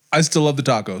 I still love the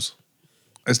tacos.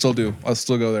 I still do. I'll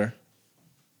still go there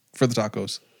for the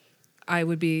tacos. I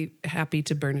would be happy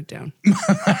to burn it down.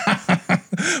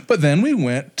 But then we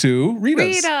went to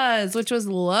Rita's. Which was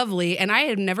lovely. And I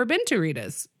had never been to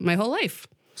Rita's my whole life.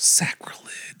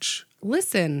 Sacrilege.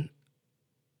 Listen,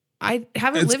 I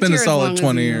haven't lived here as long as you.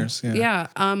 It's been a solid 20 years. Yeah.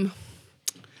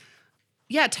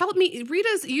 Yeah, tell me,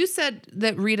 Rita's, you said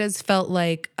that Rita's felt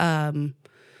like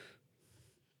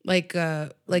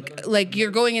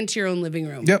you're going into your own living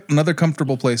room. Yep, another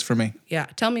comfortable place for me. Yeah,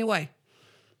 tell me why.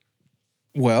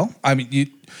 Well, I mean,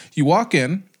 you walk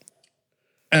in,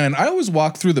 and I always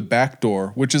walk through the back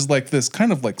door, which is like this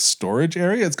kind of like storage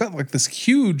area. It's got like this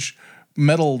huge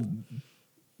metal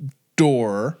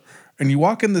door, and you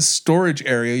walk in this storage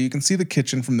area. You can see the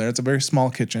kitchen from there. It's a very small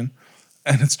kitchen,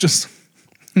 and it's just,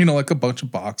 like a bunch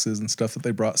of boxes and stuff that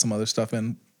they brought some other stuff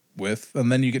in with. And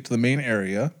then you get to the main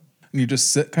area, and you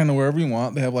just sit kind of wherever you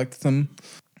want. They have like some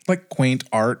like quaint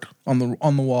art on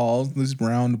the walls, these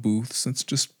round booths. It's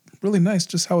just really nice,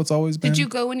 just how it's always been. Did you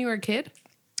go when you were a kid?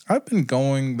 I've been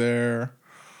going there,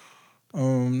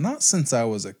 not since I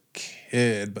was a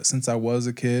kid, but since I was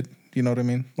a kid. You know what I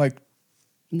mean? Like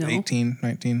 18,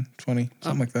 19, 20,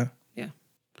 something like that. Yeah.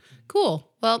 Cool.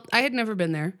 Well, I had never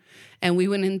been there, and we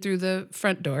went in through the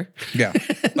front door. Yeah.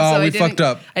 Oh, we fucked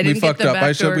up. We fucked up.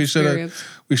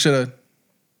 We should have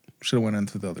went in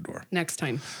through the other door. Next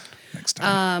time.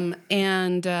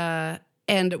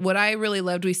 And what I really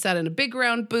loved, we sat in a big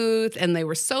round booth and they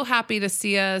were so happy to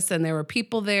see us and there were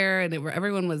people there and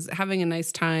everyone was having a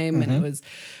nice time and it was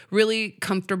really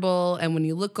comfortable. And when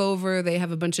you look over, they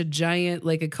have a bunch of giant,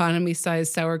 like economy size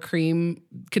sour cream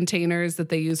containers that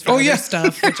they use for other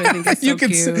stuff, which I think is so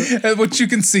cute. What you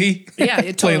can see. Yeah,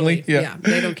 it plainly. Totally. Yeah.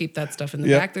 They don't keep that stuff in the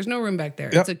back. There's no room back there.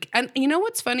 Yep. And you know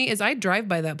what's funny is I drive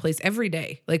by that place every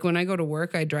day. Like when I go to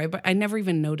work, I drive by. I never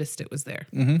even noticed it was there.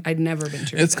 I'd never been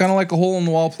to. It's kind of like a hole in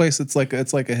the wall place. It's like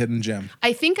a hidden gem.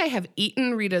 I think I have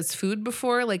eaten Rita's food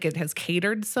before. Like it has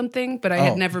catered something, but I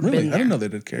had never been there. I didn't know they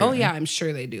did catering. Oh yeah, I'm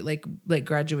sure they do. Like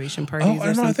graduation parties. I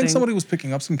don't know. I think somebody was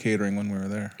picking up some catering when we were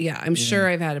there. Yeah, I'm sure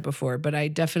I've had it before, but I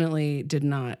definitely did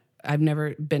not. I've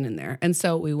never been in there. And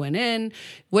so we went in.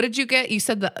 What did you get? You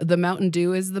said the Mountain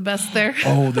Dew is the best there?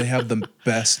 Oh, they have the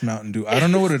best Mountain Dew. I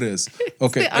don't know what it is.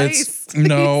 Okay. It's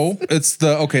There's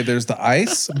the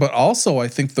ice, but also I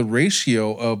think the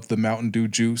ratio of the Mountain Dew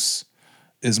juice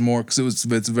is more because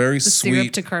it's very sweet.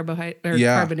 Syrup to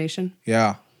carbonation.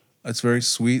 Yeah. It's very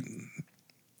sweet.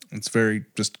 It's very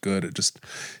just good. It just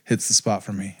hits the spot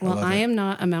for me. Well, I am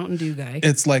not a Mountain Dew guy.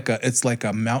 It's like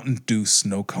a Mountain Dew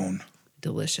snow cone.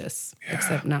 Delicious,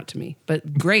 except not to me,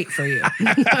 but great for you.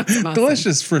 Awesome.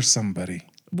 Delicious for somebody.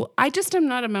 Well, I just am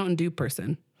not a Mountain Dew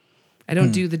person. I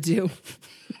don't do the dew.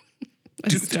 I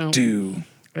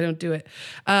don't do it.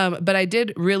 But I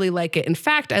did really like it. In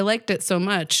fact, I liked it so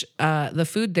much, the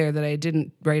food there, that I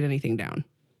didn't write anything down.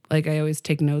 Like I always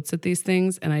take notes at these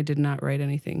things, and I did not write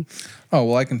anything. Oh,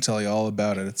 well, I can tell you all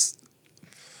about it.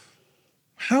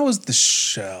 How is the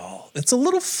shell? It's a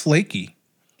little flaky.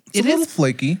 It's a little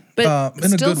flaky, but in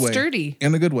still a good way. Sturdy.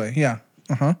 In a good way, yeah.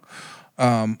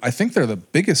 I think they're the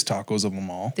biggest tacos of them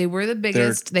all. They were the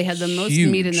biggest. They had the most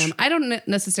meat in them. I don't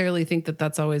necessarily think that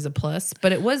that's always a plus,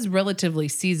 but it was relatively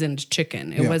seasoned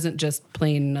chicken. It wasn't just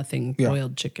plain nothing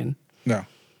boiled chicken. Yeah.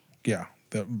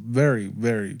 They're very,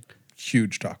 very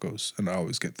huge tacos, and I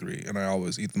always get 3, and I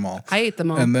always eat them all. I ate them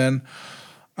all. And then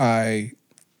I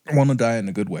want to die in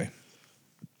a good way.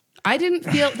 I didn't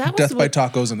feel that was death by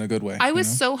tacos in a good way. I was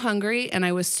so hungry and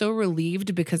I was so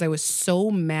relieved because I was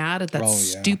so mad at that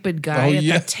stupid guy at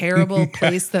that terrible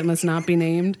place that must not be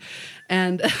named.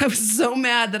 And I was so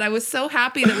mad that I was so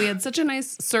happy that we had such a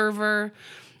nice server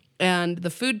and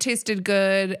the food tasted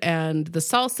good and the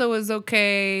salsa was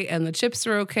okay and the chips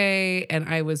were okay. And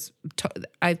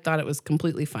I thought it was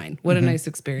completely fine. What a nice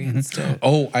experience.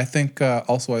 I think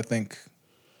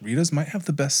Rita's might have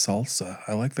the best salsa.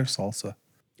 I like their salsa.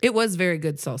 It was very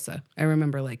good salsa. I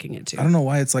remember liking it too. I don't know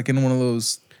why it's like in one of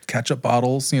those ketchup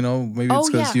bottles, maybe it's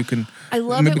because you can. I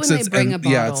love it when they bring a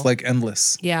bottle. Yeah, it's like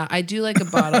endless. Yeah, I do like a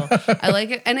bottle. I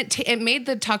like it. And it made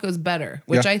the tacos better,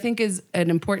 which I think is an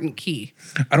important key.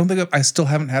 I still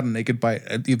haven't had a naked bite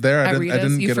there.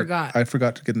 I forgot. I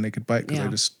forgot to get a naked bite because I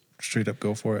just straight up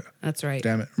go for it. That's right.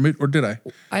 Damn it. Or did I?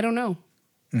 I don't know.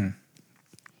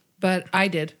 But I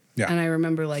did. Yeah. And I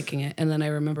remember liking it. And then I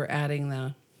remember adding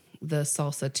the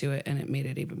salsa to it, and it made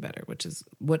it even better, which is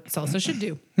what salsa should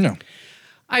do. No.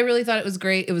 I really thought it was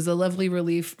great. It was a lovely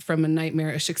relief from a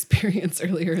nightmarish experience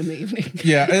earlier in the evening.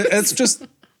 Yeah, it's just,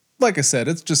 like I said,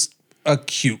 it's just a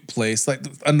cute place. Like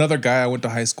another guy I went to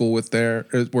high school with there,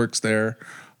 works there.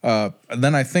 And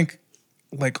then I think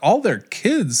like all their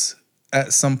kids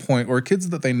at some point, or kids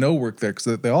that they know work there,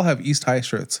 because they all have East High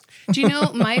shirts. Do you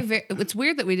know, it's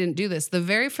weird that we didn't do this. The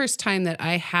very first time that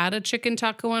I had a chicken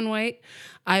taco on white,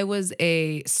 I was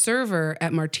a server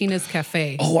at Martina's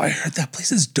Cafe. Oh, I heard that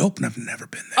place is dope, and I've never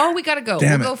been there. Oh, we gotta go.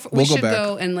 Damn we should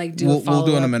go and like do a follow-up.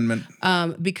 We'll do an amendment.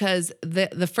 Because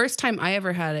the first time I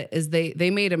ever had it is they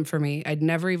made them for me. I'd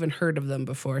never even heard of them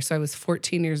before. So I was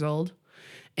 14 years old.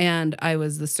 And I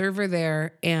was the server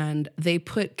there, and they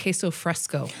put queso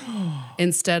fresco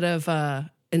instead of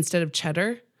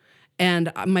cheddar,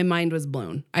 and my mind was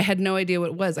blown. I had no idea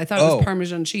what it was. I thought it was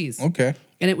Parmesan cheese. Okay.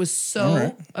 And it was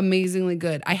so amazingly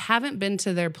good. I haven't been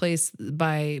to their place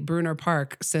by Bruner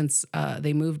Park since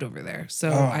they moved over there,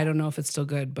 so I don't know if it's still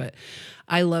good, but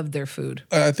I loved their food.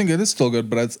 I think it is still good,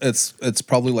 but it's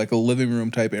probably like a living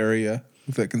room type area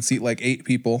that can seat like 8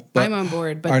 people. But I'm on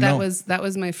board, but that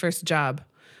was my first job.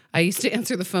 I used to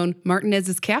answer the phone,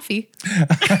 Martinez's Cafe. How'd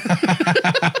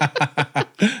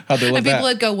they love and people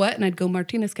would go, what? And I'd go,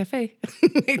 Martinez Cafe.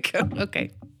 They'd go,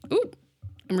 okay. Ooh,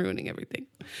 I'm ruining everything.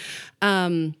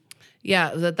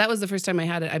 That was the first time I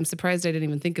had it. I'm surprised I didn't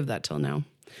even think of that till now.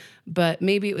 But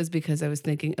maybe it was because I was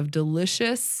thinking of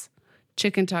delicious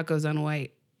chicken tacos on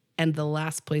white and the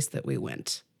last place that we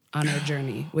went on our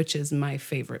journey, which is my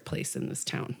favorite place in this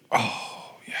town.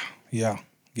 Oh, yeah.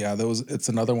 Yeah, it's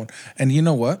another one. And you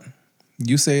know what?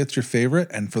 You say it's your favorite,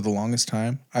 and for the longest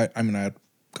time, I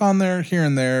gone there here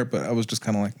and there, but I was just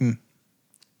kind of like,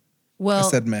 Well, I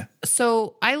said meh.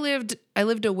 So I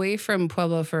lived away from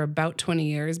Pueblo for about 20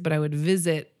 years, but I would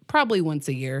visit probably once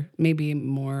a year, maybe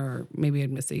more, or maybe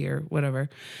I'd miss a year, whatever.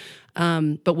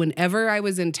 But whenever I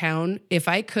was in town, if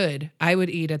I could, I would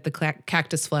eat at the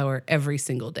Cactus Flower every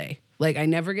single day. Like, I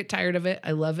never get tired of it.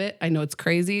 I love it. I know it's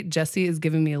crazy. Jesse is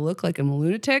giving me a look like I'm a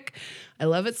lunatic. I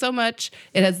love it so much.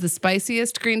 It has the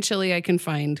spiciest green chili I can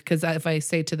find, because if I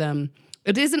say to them,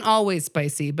 it isn't always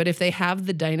spicy, but if they have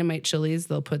the dynamite chilies,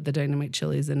 they'll put the dynamite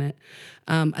chilies in it.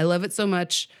 I love it so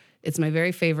much. It's my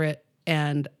very favorite.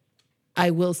 And I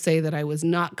will say that I was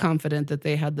not confident that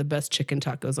they had the best chicken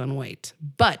tacos on white,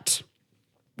 but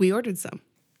we ordered some.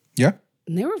 Yeah.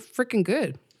 And they were freaking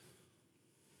good.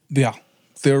 Yeah.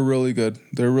 They're really good.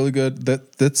 They're really good. I'm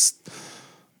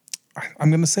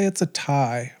going to say it's a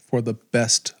tie for the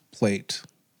best plate.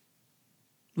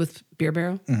 With Beer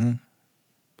Barrel? Mm-hmm.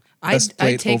 I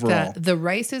take overall. That. The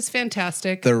rice is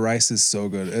fantastic. The rice is so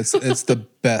good. It's the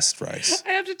best rice.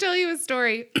 I have to tell you a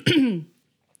story.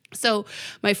 So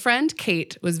my friend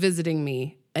Kate was visiting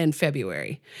me in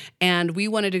February, and we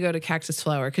wanted to go to Cactus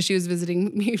Flower because she was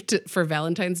visiting me for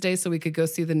Valentine's Day so we could go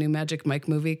see the new Magic Mike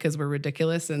movie because we're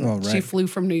ridiculous. And She flew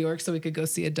from New York so we could go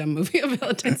see a dumb movie on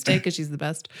Valentine's Day because she's the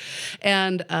best.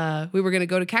 And we were going to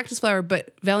go to Cactus Flower,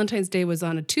 but Valentine's Day was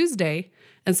on a Tuesday,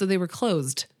 and so they were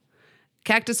closed.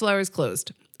 Cactus Flower is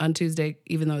closed on Tuesday,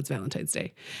 even though it's Valentine's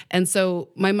Day. And so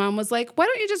my mom was like, why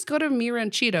don't you just go to Mi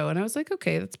Ranchito? And I was like,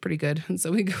 okay, that's pretty good. And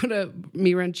so we go to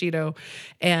Mi Ranchito,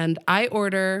 and I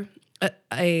order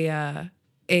a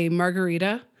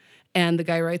margarita, and the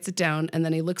guy writes it down, and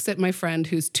then he looks at my friend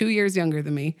who's 2 years younger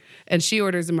than me, and she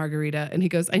orders a margarita, and he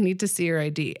goes, I need to see your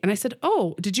ID. And I said,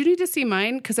 oh, did you need to see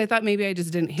mine? Because I thought maybe I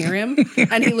just didn't hear him.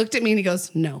 And he looked at me and he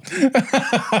goes, no.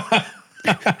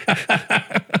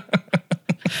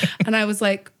 And I was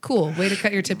like, cool, way to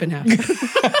cut your tip in half.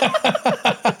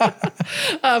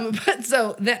 But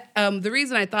so that the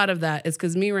reason I thought of that is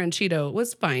because Mi Ranchito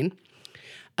was fine.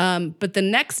 But the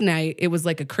next night, it was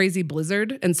like a crazy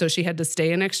blizzard. And so she had to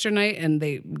stay an extra night, and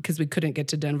because we couldn't get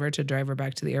to Denver to drive her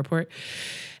back to the airport.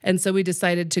 And so we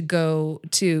decided to go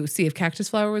to see if Cactus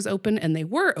Flower was open, and they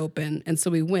were open. And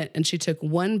so we went, and she took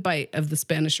one bite of the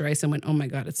Spanish rice and went, oh my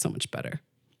God, it's so much better.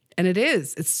 And it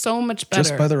is. It's so much better.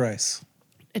 Just by the rice.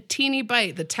 A teeny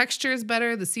bite. The texture is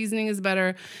better. The seasoning is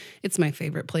better. It's my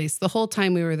favorite place. The whole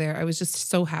time we were there, I was just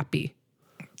so happy.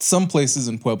 Some places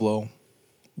in Pueblo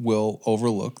will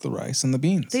overlook the rice and the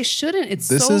beans. They shouldn't.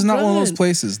 This is not one of those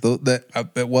places that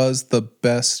it was the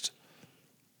best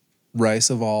rice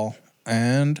of all,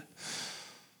 and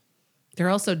they're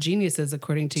also geniuses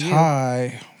according to you.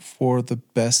 Tie for the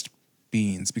best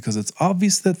beans, because it's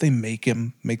obvious that they make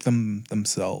them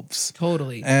themselves.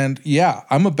 Totally. And yeah,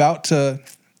 I'm about to,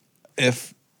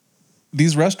 if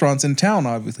these restaurants in town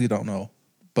obviously don't know,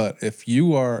 but if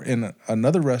you are in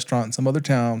another restaurant in some other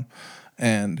town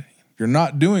and you're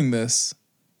not doing this,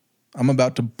 I'm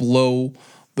about to blow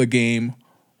the game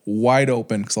wide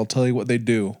open, because I'll tell you what they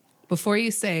do. Before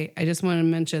you say, I just want to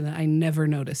mention that I never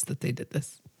noticed that they did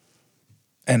this.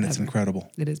 And it's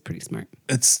incredible. It is pretty smart.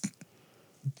 It's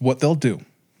what they'll do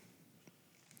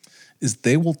is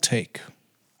they will take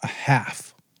a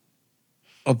half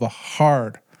of a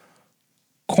hard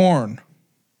corn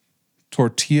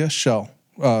tortilla shell,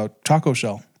 taco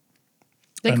shell.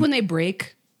 Like when they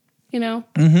break, you know?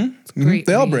 Mm-hmm. It's great.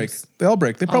 They all break. They all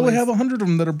break. They probably have 100 of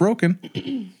them that are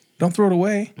broken. Don't throw it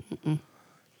away.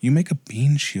 You make a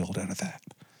bean shield out of that.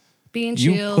 Bean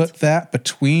shield. You put that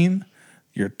between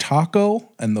your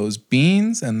taco and those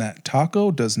beans, and that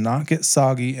taco does not get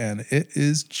soggy, and it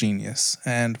is genius.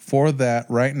 And for that,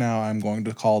 right now, I'm going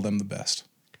to call them the best.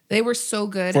 They were so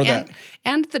good.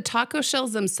 And the taco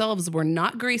shells themselves were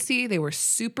not greasy. They were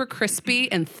super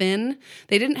crispy and thin.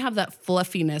 They didn't have that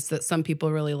fluffiness that some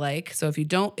people really like. So if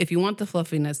you want the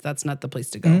fluffiness, that's not the place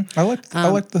to go. Mm-hmm. I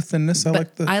like the thinness.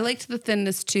 I liked the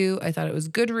thinness too. I thought it was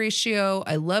good ratio.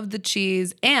 I loved the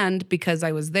cheese. And because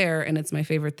I was there and it's my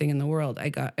favorite thing in the world,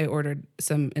 I ordered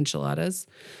some enchiladas.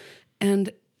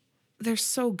 And they're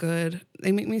so good.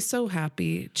 They make me so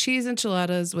happy. Cheese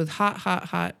enchiladas with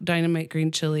hot dynamite green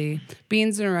chili,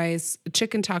 beans and rice, a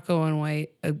chicken taco on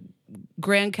white, a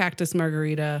grand cactus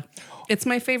margarita. It's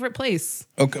my favorite place.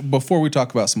 Okay, before we talk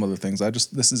about some other things,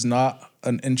 this is not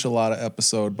an enchilada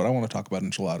episode, but I want to talk about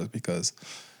enchiladas because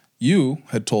you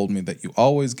had told me that you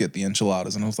always get the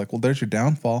enchiladas, and I was like, well, there's your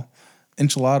downfall.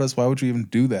 Enchiladas, why would you even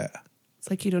do that? It's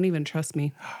like you don't even trust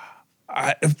me.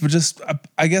 I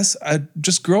guess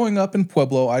just growing up in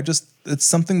Pueblo, it's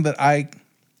something that I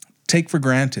take for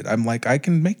granted. I'm like, I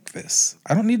can make this.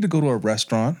 I don't need to go to a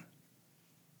restaurant,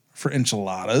 for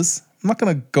enchiladas. I'm not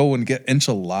going to go and get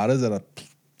enchiladas at a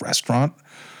restaurant.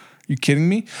 You kidding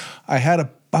me? I had a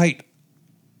bite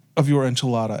of your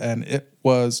enchilada, and it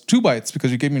was 2 bites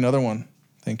because you gave me another one.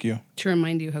 Thank you. To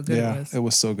remind you how good it was. It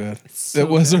was so good. So it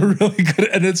was good. a really good,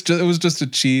 and it was just a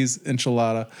cheese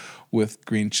enchilada with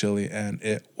green chili, and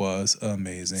it was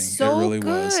amazing. So it really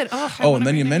good. was. And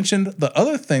then you mentioned the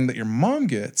other thing that your mom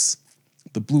gets.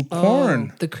 The blue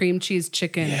corn. The cream cheese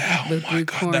chicken with blue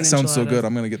corn. That sounds so good.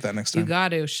 I'm going to get that next time. You got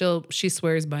to. She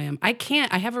swears by him. I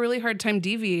can't. I have a really hard time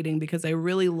deviating because I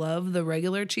really love the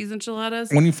regular cheese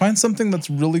enchiladas. When you find something that's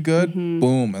really good,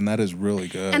 boom, and that is really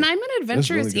good. And I'm an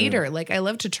adventurous eater. Like, I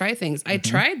love to try things. I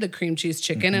tried the cream cheese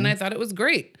chicken and I thought it was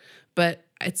great. But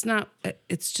it's not,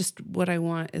 it's just what I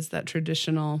want is that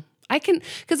traditional.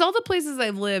 Because all the places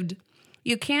I've lived,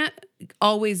 you can't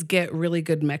always get really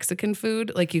good Mexican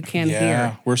food like you can here.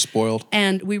 Yeah, we're spoiled.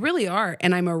 And we really are.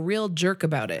 And I'm a real jerk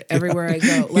about it everywhere I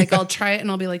go. Like, I'll try it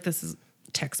and I'll be like, this is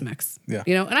Tex-Mex. Yeah.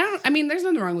 You know, and there's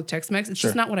nothing wrong with Tex-Mex. It's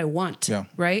just not what I want. Yeah.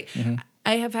 Right?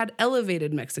 I have had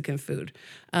elevated Mexican food.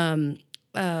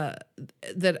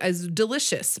 That is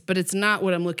delicious, but it's not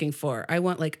what I'm looking for. I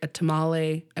want like a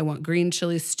tamale. I want green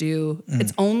chili stew.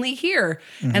 It's only here.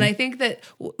 And I think that,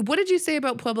 what did you say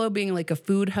about Pueblo being like a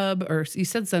food hub? Or you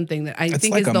said something that I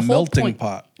think like is the whole point.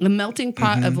 Pot. A melting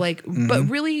pot of like, but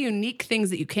really unique things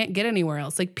that you can't get anywhere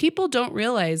else. Like, people don't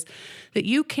realize that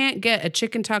you can't get a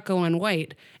chicken taco on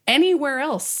white anywhere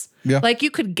else. Yeah. Like,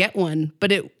 you could get one,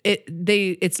 but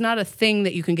it's not a thing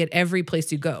that you can get every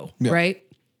place you go, right?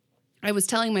 I was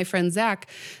telling my friend Zach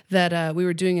that we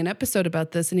were doing an episode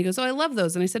about this, and he goes, "Oh, I love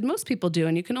those." And I said, "Most people do,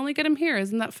 and you can only get them here.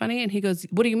 Isn't that funny?" And he goes,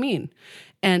 "What do you mean?"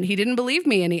 And he didn't believe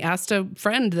me, and he asked a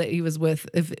friend that he was with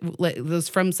if it was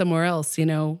from somewhere else, you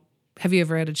know, have you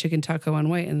ever had a chicken taco on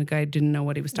white? And the guy didn't know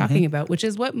what he was talking about, which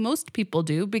is what most people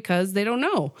do because they don't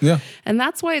know. Yeah. And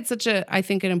that's why it's such I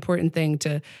think, an important thing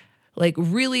to like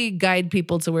really guide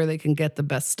people to where they can get the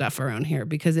best stuff around here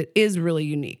because it is really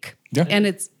unique. Yeah. And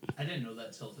I didn't know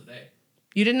that till today.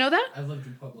 You didn't know that? I've lived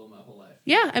in Pueblo my whole life.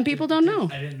 Yeah, and people don't know.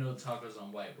 I didn't know tacos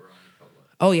on white were only Pueblo.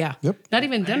 Oh, yeah. Yep. Not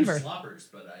even Denver. I knew sloppers,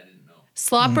 but I didn't know.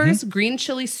 Sloppers, green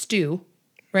chili stew,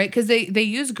 right? Because they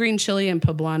use green chili and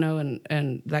poblano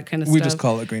and that kind of stuff. We just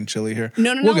call it green chili here.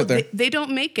 No. We'll get there. They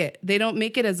don't make it. They don't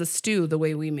make it as a stew the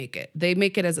way we make it. They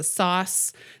make it as a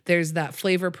sauce. There's that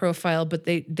flavor profile, but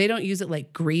they don't use it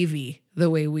like gravy the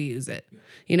way we use it.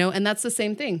 You know, and that's the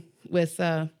same thing with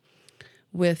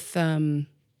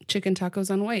chicken tacos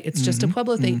on white. It's just a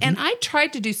Pueblo thing. And I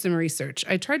tried to do some research.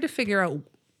 I tried to figure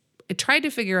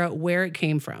out where it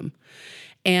came from.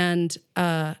 And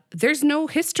there's no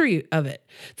history of it.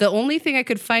 The only thing I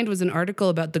could find was an article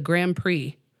about the Grand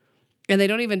Prix. And they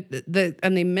don't even,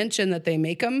 and they mention that they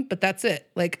make them, but that's it.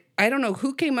 Like, I don't know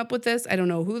who came up with this. I don't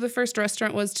know who the first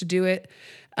restaurant was to do it.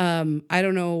 I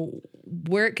don't know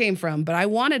where it came from, but I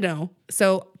want to know.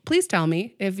 So please tell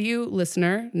me if you,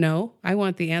 listener, know. I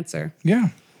want the answer. Yeah.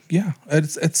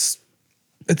 It's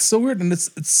so weird, and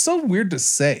it's so weird to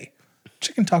say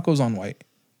chicken tacos on white.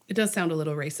 It does sound a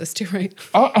little racist too, right?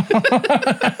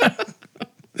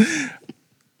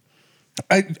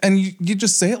 And you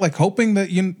just say it like hoping that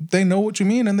they know what you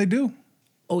mean, and they do.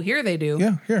 Oh, here they do.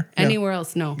 Yeah, here. Anywhere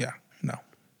else, no. Yeah, no.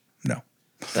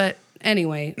 But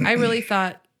anyway, I really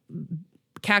thought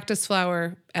Cactus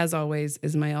Flower, as always,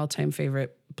 is my all-time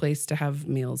favorite place to have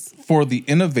meals. For the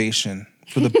innovation,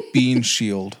 for the bean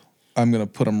shield, I'm going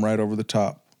to put them right over the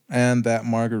top. And that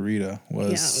margarita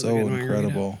was so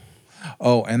incredible.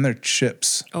 Oh, and their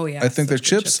chips. Oh, yeah. I think their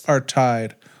chips are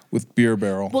tied with Beer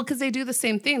Barrel. Well, because they do the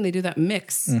same thing. They do that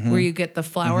mix where you get the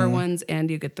flour ones and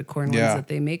you get the corn ones that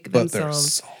they make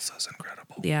themselves. But their salsa's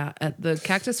incredible. Yeah. The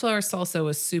Cactus Flower salsa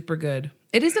was super good.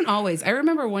 It isn't always. I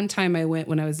remember one time I went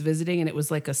when I was visiting and it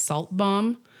was like a salt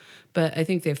bomb, but I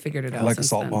think they've figured it out. I like a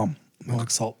salt bomb. I like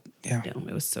salt. Yeah. Yeah,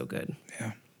 it was so good.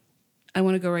 Yeah. I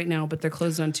want to go right now, but they're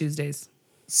closed on Tuesdays.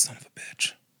 Son of a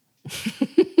bitch.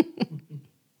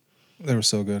 They were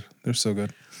so good. They're so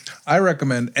good. I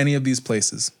recommend any of these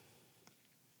places.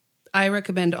 I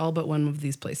recommend all but one of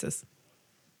these places.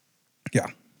 Yeah.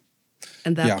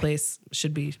 And that place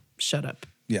should be shut up.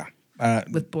 Yeah.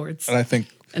 With boards. And I think.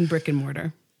 And brick and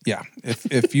mortar. Yeah.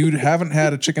 If you haven't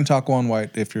had a chicken taco on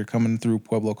white, if you're coming through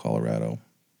Pueblo, Colorado,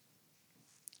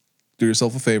 do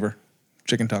yourself a favor.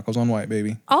 Chicken tacos on white,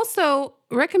 baby. Also,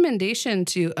 recommendation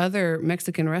to other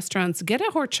Mexican restaurants, get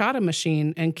a horchata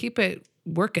machine and keep it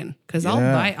working. Because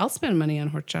I'll spend money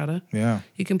on horchata. Yeah.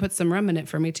 You can put some rum in it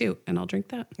for me too, and I'll drink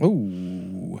that.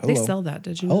 Oh, hello. They sell that,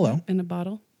 did you know? That, in a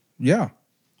bottle? Yeah.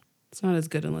 It's not as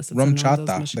good unless it's rum in one of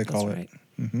those chata, they call it.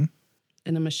 Right.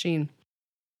 In a machine.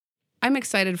 I'm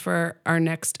excited for our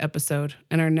next episode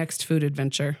and our next food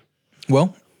adventure.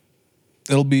 Well,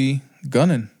 it'll be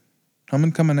gunning.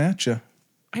 Coming at you.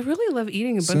 I really love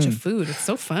eating a bunch of food. It's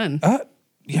so fun.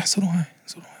 Yeah, so do I.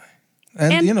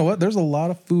 And you know what? There's a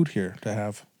lot of food here to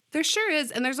have. There sure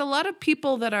is. And there's a lot of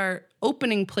people that are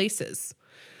opening places.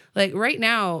 Like right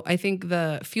now, I think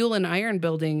the Fuel and Iron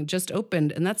building just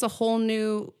opened, and that's a whole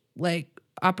new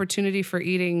opportunity for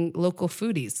eating local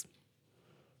foodies.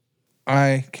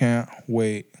 I can't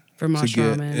wait for to Mosh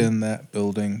get Ramen. in that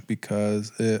building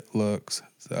because it looks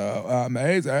so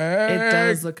amazing. It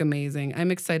does look amazing.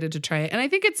 I'm excited to try it. And I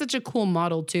think it's such a cool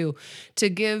model too, to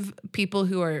give people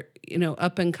who are,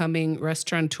 up and coming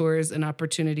restaurateurs an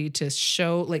opportunity to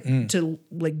show to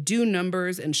do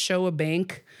numbers and show a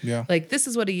bank. Yeah. Like this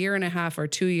is what a year and a half or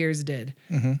 2 years did.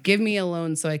 Mm-hmm. Give me a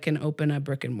loan so I can open a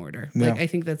brick and mortar. Yeah. I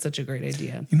think that's such a great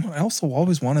idea. I also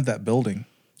always wanted that building.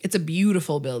 It's a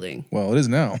beautiful building. Well, it is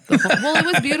now. Well, it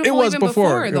was beautiful it was even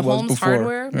before. It the was Holmes before.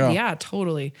 Hardware. Yeah,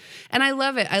 totally. And I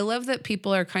love it. I love that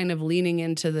people are kind of leaning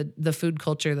into the food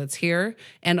culture that's here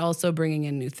and also bringing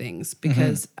in new things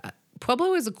because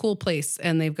Pueblo is a cool place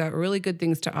and they've got really good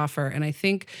things to offer. And I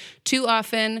think too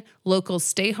often locals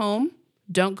stay home,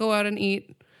 don't go out and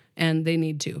eat, and they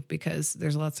need to because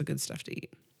there's lots of good stuff to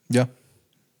eat. Yeah.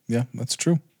 Yeah, that's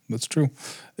true. That's true.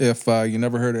 If you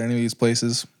never heard of any of these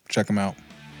places, check them out.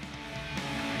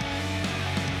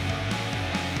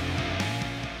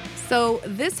 So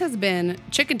this has been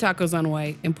Chicken Tacos on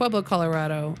White in Pueblo,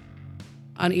 Colorado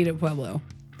on Eat at Pueblo.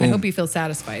 I hope you feel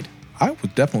satisfied. I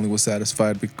definitely was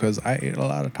satisfied because I ate a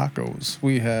lot of tacos.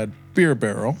 We had Beer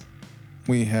Barrel.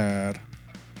 We had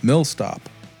Mill Stop.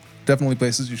 Definitely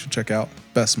places you should check out.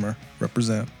 Bessemer,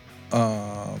 represent.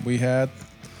 We had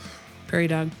Prairie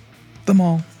Dog. The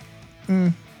Mall.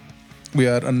 We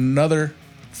had another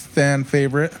fan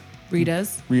favorite.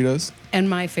 Rita's. And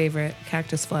my favorite,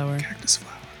 Cactus Flower.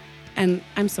 And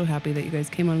I'm so happy that you guys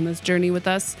came on this journey with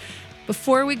us.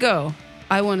 Before we go,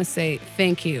 I want to say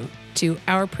thank you to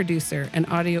our producer and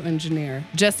audio engineer,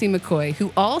 Jesse McCoy,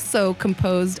 who also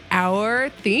composed our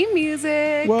theme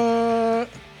music. What?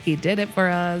 He did it for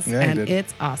us, and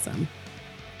it's awesome.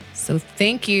 So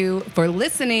thank you for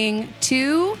listening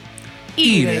to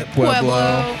Eat It,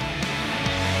 Pueblo.